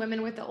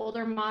 women with the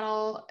older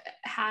model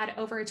had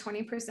over a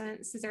 20%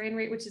 cesarean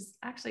rate, which is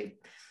actually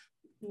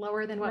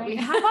lower than what we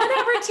have on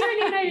average here in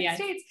the United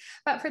States.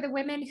 But for the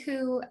women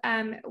who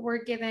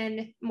were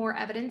given more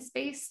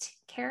evidence-based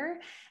care,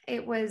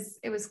 it was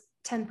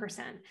 10%.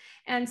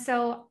 And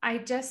so I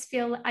just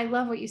feel, I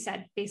love what you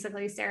said,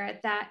 basically, Sarah,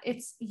 that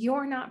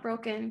you're not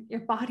broken. Your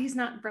body's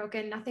not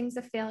broken. Nothing's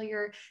a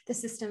failure. The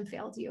system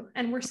failed you.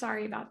 And we're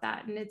sorry about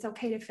that. And it's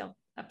okay to feel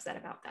upset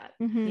about that.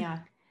 Mm-hmm. Yeah.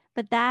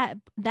 But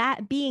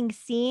that being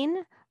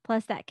seen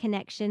plus that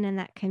connection and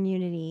that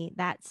community,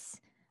 that's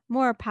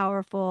more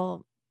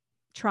powerful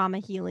trauma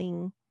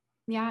healing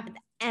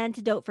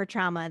antidote for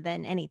trauma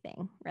than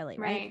anything, really.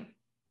 Right.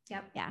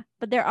 Yep. Yeah.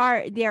 But there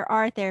are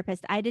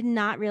therapists. I did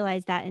not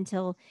realize that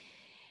until,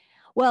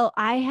 well,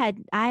 I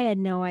had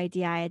no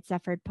idea I had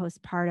suffered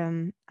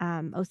postpartum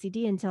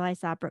OCD until I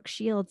saw Brooke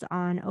Shields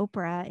on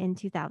Oprah in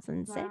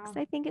 2006,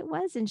 I think it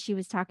was. And she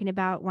was talking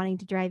about wanting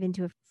to drive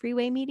into a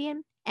freeway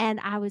median. And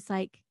I was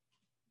like,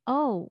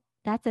 oh,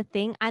 that's a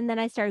thing. And then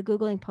I started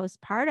Googling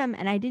postpartum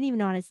and I didn't even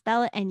know how to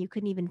spell it. And you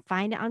couldn't even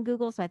find it on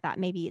Google. So I thought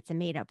maybe it's a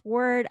made up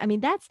word. I mean,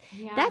 that's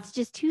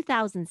just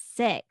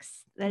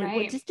 2006. That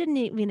it just didn't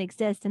even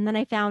exist. And then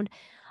I found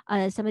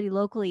somebody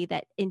locally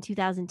that in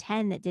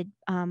 2010 that did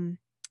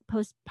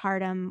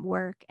postpartum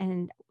work,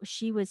 and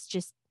she was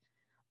just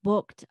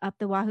booked up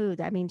the wahoo.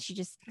 I mean, she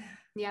just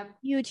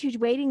huge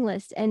waiting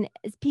list. And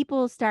as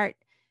people start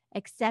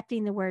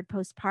accepting the word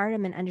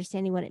postpartum and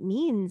understanding what it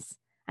means,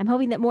 I'm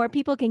hoping that more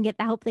people can get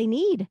the help they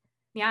need.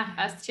 Yeah,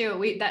 us too.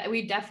 We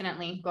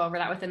definitely go over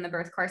that within the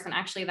birth course. And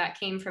actually that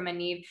came from a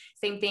need.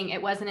 Same thing.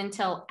 It wasn't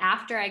until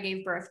after I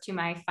gave birth to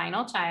my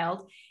final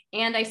child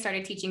and I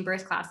started teaching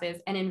birth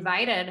classes and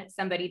invited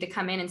somebody to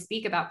come in and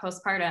speak about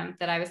postpartum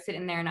that I was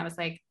sitting there and I was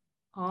like,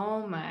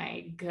 oh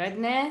my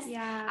goodness.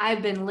 Yeah.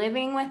 I've been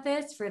living with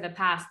this for the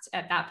past,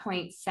 at that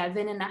point,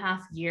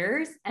 7.5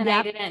 years. And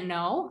I didn't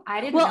know.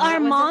 Well, our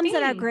moms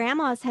and our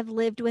grandmas have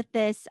lived with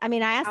this. I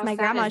mean, I asked my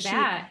grandma, she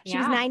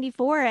was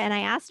 94. And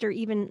I asked her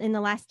even in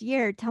the last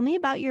year, tell me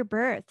about your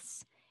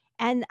births.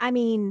 And I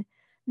mean,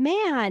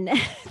 man,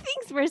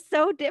 things were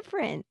so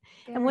different.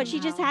 And what she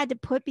just had to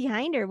put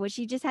behind her, what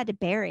she just had to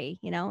bury,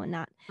 and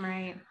not.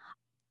 Right.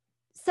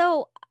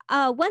 So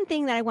one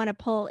thing that I want to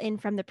pull in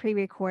from the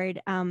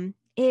pre-record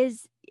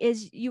is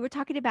you were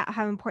talking about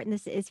how important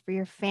this is for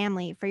your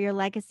family, for your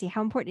legacy,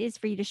 how important it is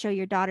for you to show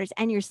your daughters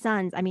and your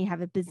sons. I mean,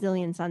 have a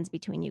bazillion sons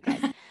between you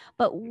guys.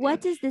 But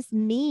what does this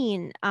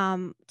mean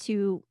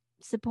to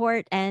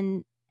support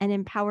and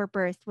empower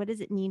birth? What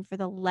does it mean for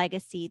the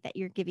legacy that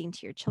you're giving to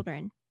your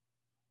children?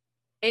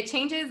 It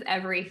changes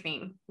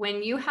everything.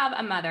 When you have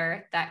a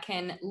mother that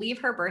can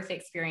leave her birth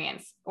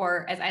experience,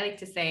 or as I like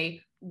to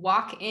say,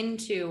 walk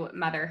into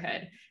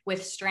motherhood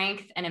with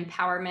strength and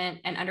empowerment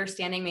and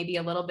understanding maybe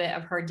a little bit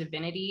of her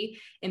divinity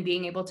in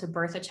being able to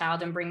birth a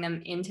child and bring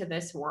them into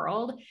this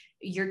world,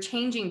 you're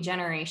changing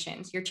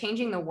generations, you're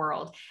changing the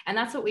world. And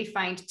that's what we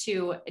find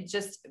too.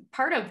 Just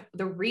part of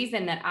the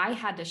reason that I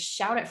had to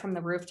shout it from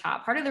the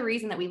rooftop, part of the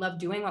reason that we love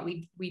doing what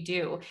we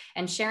do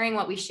and sharing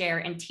what we share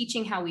and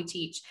teaching how we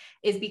teach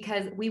is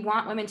because we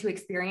want women to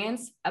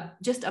experience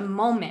just a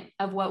moment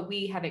of what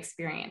we have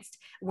experienced.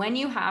 When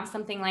you have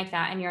something like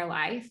that in your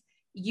life,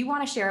 you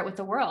want to share it with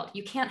the world.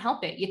 You can't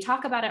help it. You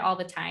talk about it all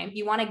the time.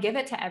 You want to give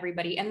it to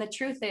everybody. And the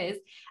truth is,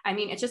 I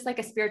mean, it's just like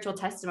a spiritual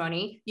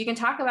testimony. You can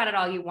talk about it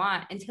all you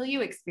want until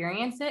you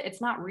experience it.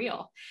 It's not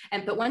real.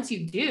 But once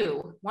you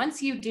do,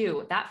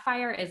 that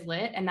fire is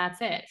lit and that's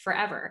it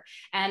forever.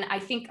 And I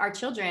think our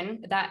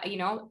children that,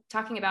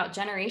 talking about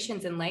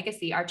generations and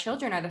legacy, our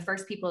children are the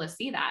first people to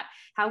see that.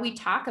 How we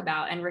talk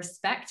about and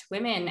respect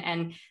women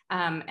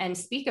and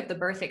speak of the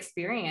birth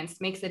experience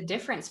makes a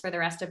difference for the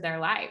rest of their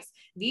lives.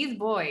 These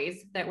boys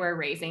that we're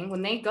raising,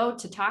 when they go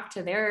to talk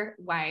to their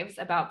wives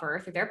about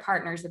birth or their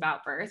partners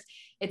about birth,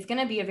 it's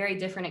going to be a very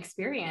different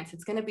experience.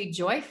 It's going to be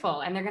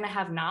joyful and they're going to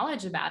have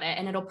knowledge about it.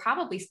 And it'll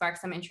probably spark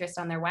some interest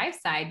on their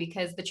wife's side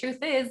because the truth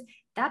is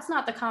that's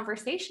not the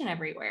conversation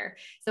everywhere.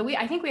 So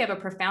I think we have a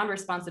profound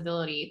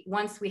responsibility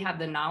once we have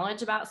the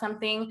knowledge about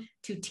something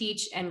to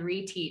teach and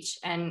reteach.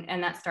 And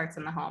that starts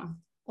in the home.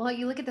 Well,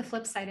 you look at the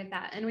flip side of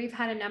that, and we've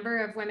had a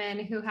number of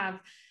women who have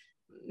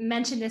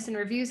mentioned this in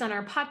reviews on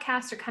our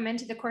podcast or come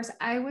into the course.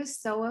 I was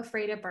so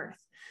afraid of birth.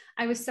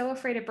 I was so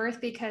afraid of birth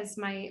because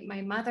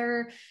my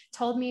mother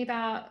told me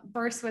about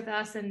births with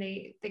us, and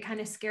they kind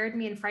of scared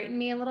me and frightened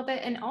me a little bit.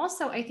 And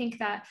also I think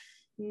that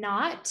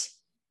not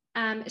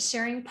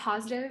sharing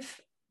positive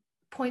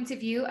points of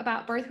view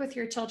about birth with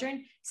your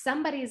children,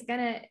 something's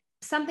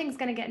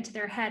going to get into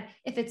their head.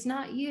 If it's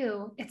not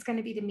you, it's going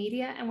to be the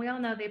media. And we all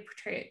know they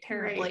portray it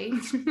terribly.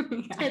 Right.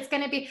 Yeah. It's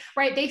going to be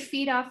right. They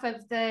feed off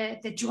of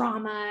the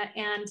drama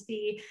and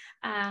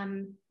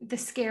the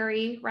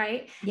scary,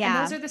 right? Yeah.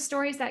 And those are the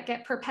stories that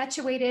get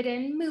perpetuated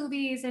in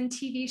movies and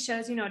TV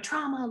shows,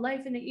 trauma,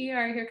 life in the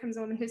ER, here comes a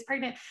woman who's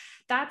pregnant.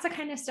 That's the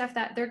kind of stuff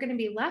that they're going to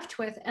be left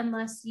with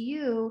unless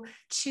you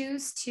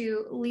choose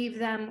to leave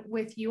them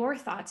with your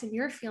thoughts and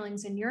your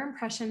feelings and your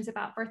impressions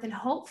about birth. And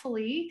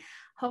hopefully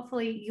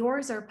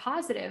yours are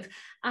positive.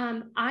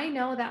 I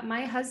know that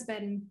my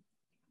husband,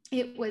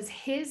 it was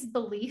his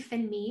belief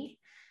in me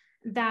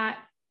that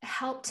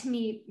helped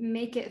me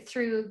make it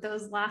through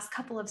those last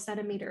couple of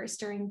centimeters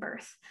during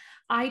birth.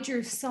 I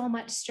drew so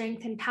much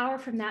strength and power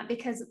from that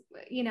because,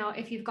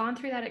 if you've gone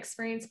through that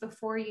experience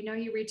before,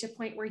 you reach a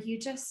point where you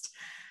just,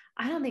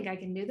 I don't think I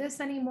can do this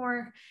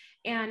anymore.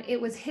 And it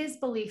was his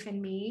belief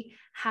in me,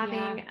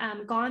 having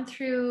gone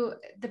through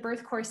the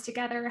birth course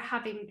together,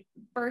 having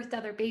birthed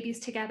other babies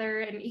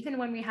together. And even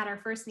when we had our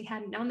first and he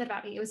hadn't known that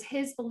about me, it was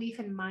his belief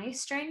in my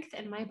strength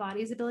and my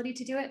body's ability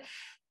to do it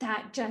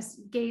that just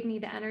gave me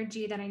the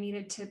energy that I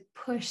needed to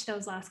push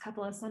those last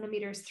couple of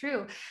centimeters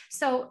through.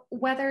 So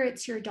whether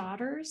it's your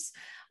daughters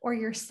or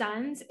your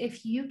sons,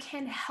 if you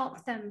can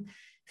help them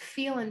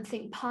feel and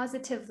think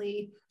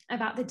positively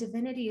about the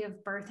divinity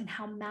of birth and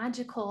how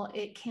magical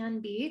it can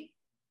be,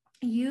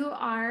 you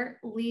are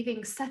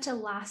leaving such a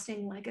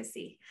lasting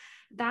legacy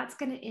that's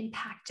going to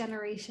impact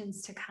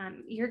generations to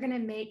come. You're going to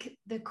make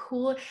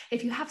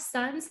if you have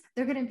sons,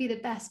 they're going to be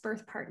the best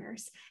birth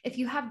partners. If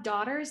you have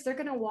daughters, they're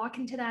going to walk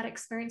into that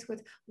experience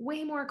with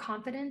way more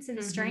confidence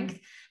and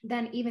strength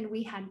than even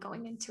we had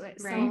going into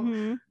it. Right.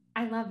 So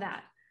I love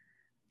that.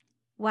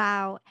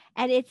 Wow.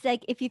 And it's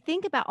like, if you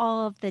think about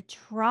all of the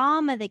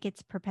trauma that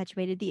gets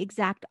perpetuated, the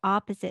exact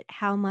opposite,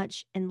 how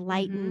much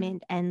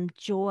enlightenment and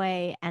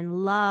joy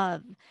and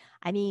love.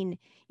 I mean,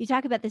 you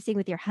talk about this thing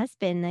with your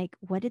husband, like,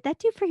 what did that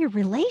do for your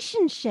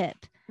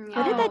relationship? Yeah.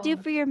 What did that do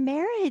for your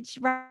marriage?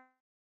 Right.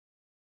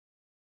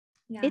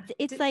 Yeah.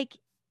 It's like,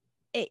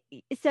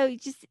 so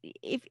just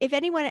if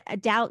anyone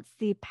doubts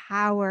the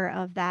power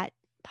of that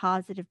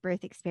positive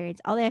birth experience,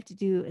 all they have to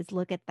do is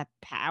look at the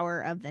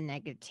power of the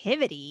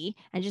negativity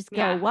and just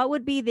go, what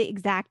would be the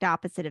exact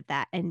opposite of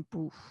that? And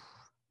poof,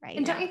 right.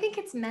 And don't you think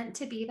it's meant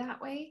to be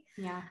that way?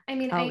 Yeah. I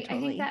mean, I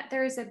think that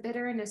there's a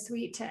bitter and a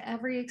sweet to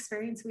every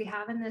experience we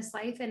have in this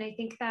life. And I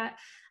think that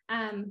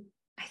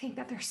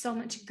there's so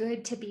much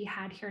good to be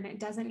had here, and it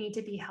doesn't need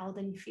to be held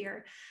in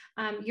fear.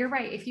 You're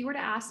right. If you were to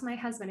ask my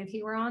husband, if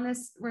he were on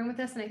this room with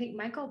us, and I think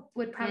Michael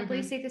would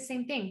probably say the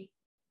same thing,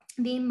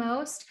 the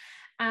most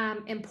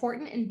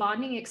important and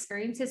bonding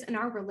experiences in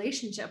our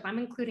relationship, I'm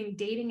including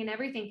dating and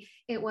everything,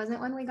 it wasn't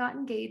when we got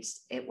engaged.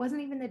 It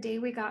wasn't even the day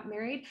we got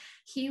married.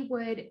 He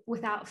would,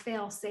 without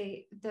fail,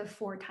 say the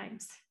 4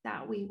 times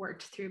that we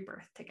worked through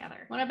birth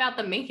together. What about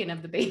the making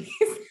of the babies?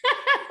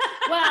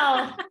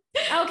 Well,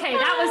 okay,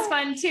 that was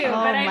fun too.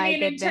 But I mean,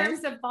 goodness. In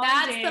terms of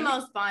bonding, that's the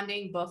most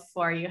bonding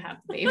before you have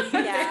the baby.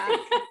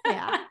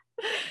 Yeah.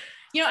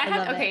 I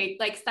had,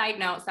 like side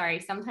note,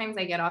 sorry, sometimes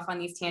I get off on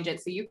these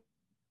tangents. So you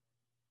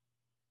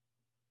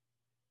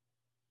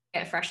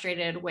get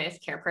frustrated with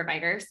care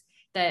providers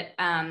that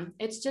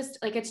it's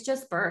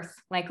just birth.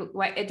 Like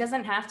it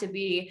doesn't have to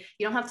be,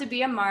 you don't have to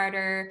be a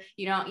martyr.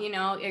 You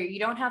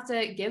don't have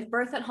to give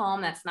birth at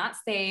home. That's not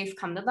safe.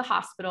 Come to the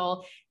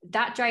hospital.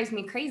 That drives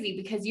me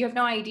crazy because you have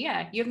no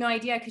idea. You have no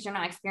idea because you're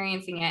not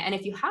experiencing it. And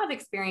if you have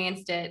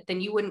experienced it, then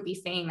you wouldn't be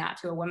saying that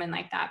to a woman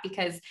like that,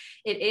 because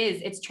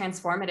it's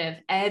transformative.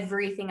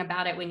 Everything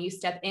about it, when you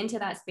step into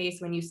that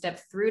space, when you step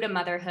through to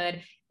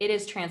motherhood, it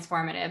is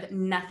transformative.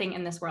 Nothing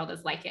in this world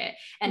is like it.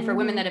 And for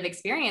women that have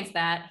experienced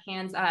that,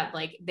 hands up,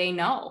 like they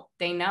know,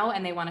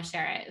 and they want to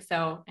share it.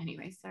 So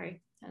anyway,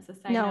 sorry. That's a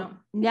side note.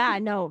 Yeah,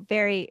 no,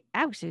 it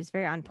was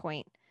very on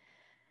point.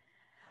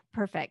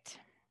 Perfect.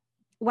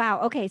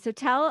 Wow. Okay. So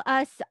tell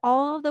us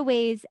all the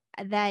ways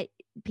that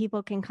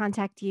people can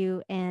contact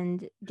you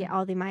and get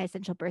all the My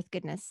Essential Birth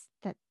goodness.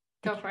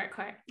 Go for it,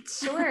 Claire.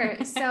 Sure.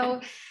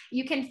 So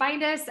you can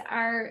find us,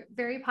 our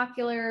very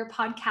popular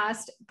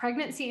podcast,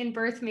 Pregnancy and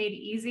Birth Made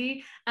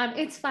Easy.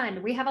 It's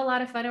fun. We have a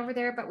lot of fun over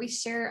there, but we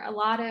share a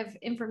lot of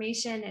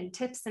information and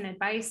tips and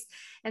advice.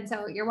 And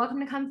so you're welcome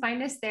to come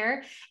find us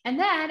there. And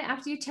then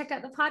after you check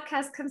out the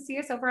podcast, come see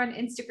us over on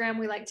Instagram.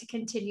 We like to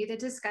continue the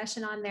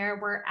discussion on there.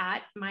 We're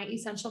at My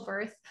Essential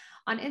Birth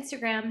on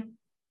Instagram.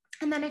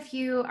 And then if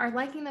you are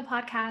liking the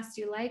podcast,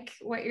 you like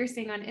what you're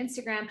seeing on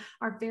Instagram,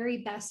 our very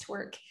best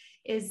work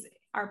is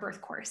our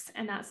birth course.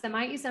 And that's the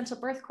My Essential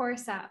Birth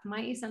course at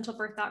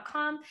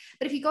myessentialbirth.com.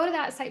 But if you go to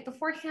that site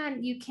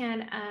beforehand, you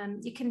can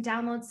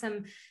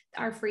download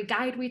our free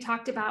guide we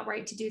talked about,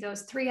 right? To do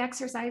those 3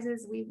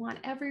 exercises we want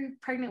every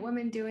pregnant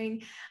woman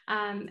doing.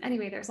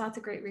 Anyway, there's lots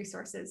of great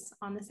resources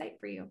on the site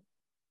for you.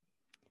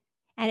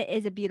 And it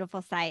is a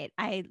beautiful site.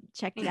 I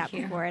checked it out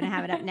before and I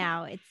have it up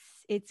now.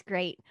 It's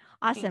great.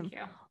 Awesome.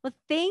 Well,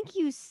 thank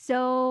you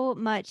so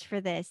much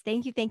for this.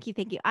 Thank you.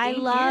 I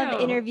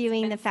love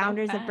interviewing the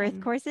founders of birth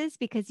courses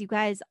because you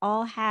guys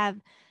all have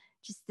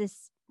just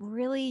this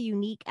really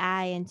unique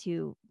eye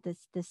into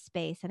this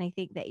space. And I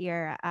think that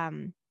you're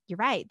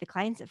right. The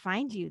clients that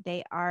find you,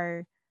 they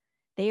are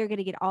going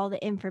to get all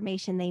the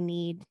information they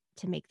need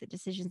to make the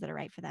decisions that are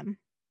right for them.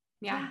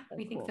 Yeah,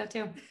 we think so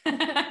too.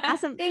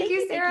 Awesome. Thank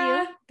you,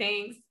 Sarah.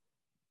 Thanks.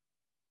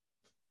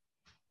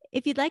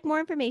 If you'd like more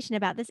information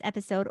about this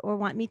episode or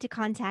want me to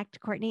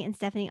contact Courtney and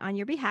Stephanie on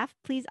your behalf,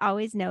 please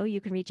always know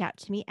you can reach out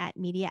to me at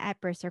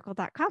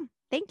media@birthcircle.com.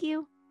 Thank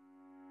you.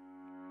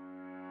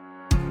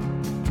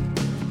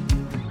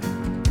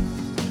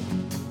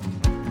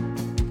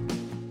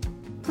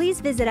 Please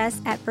visit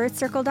us at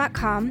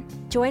birthcircle.com,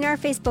 join our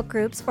Facebook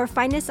groups, or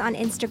find us on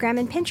Instagram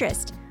and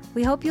Pinterest.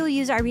 We hope you'll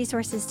use our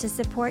resources to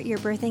support your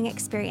birthing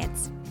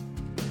experience.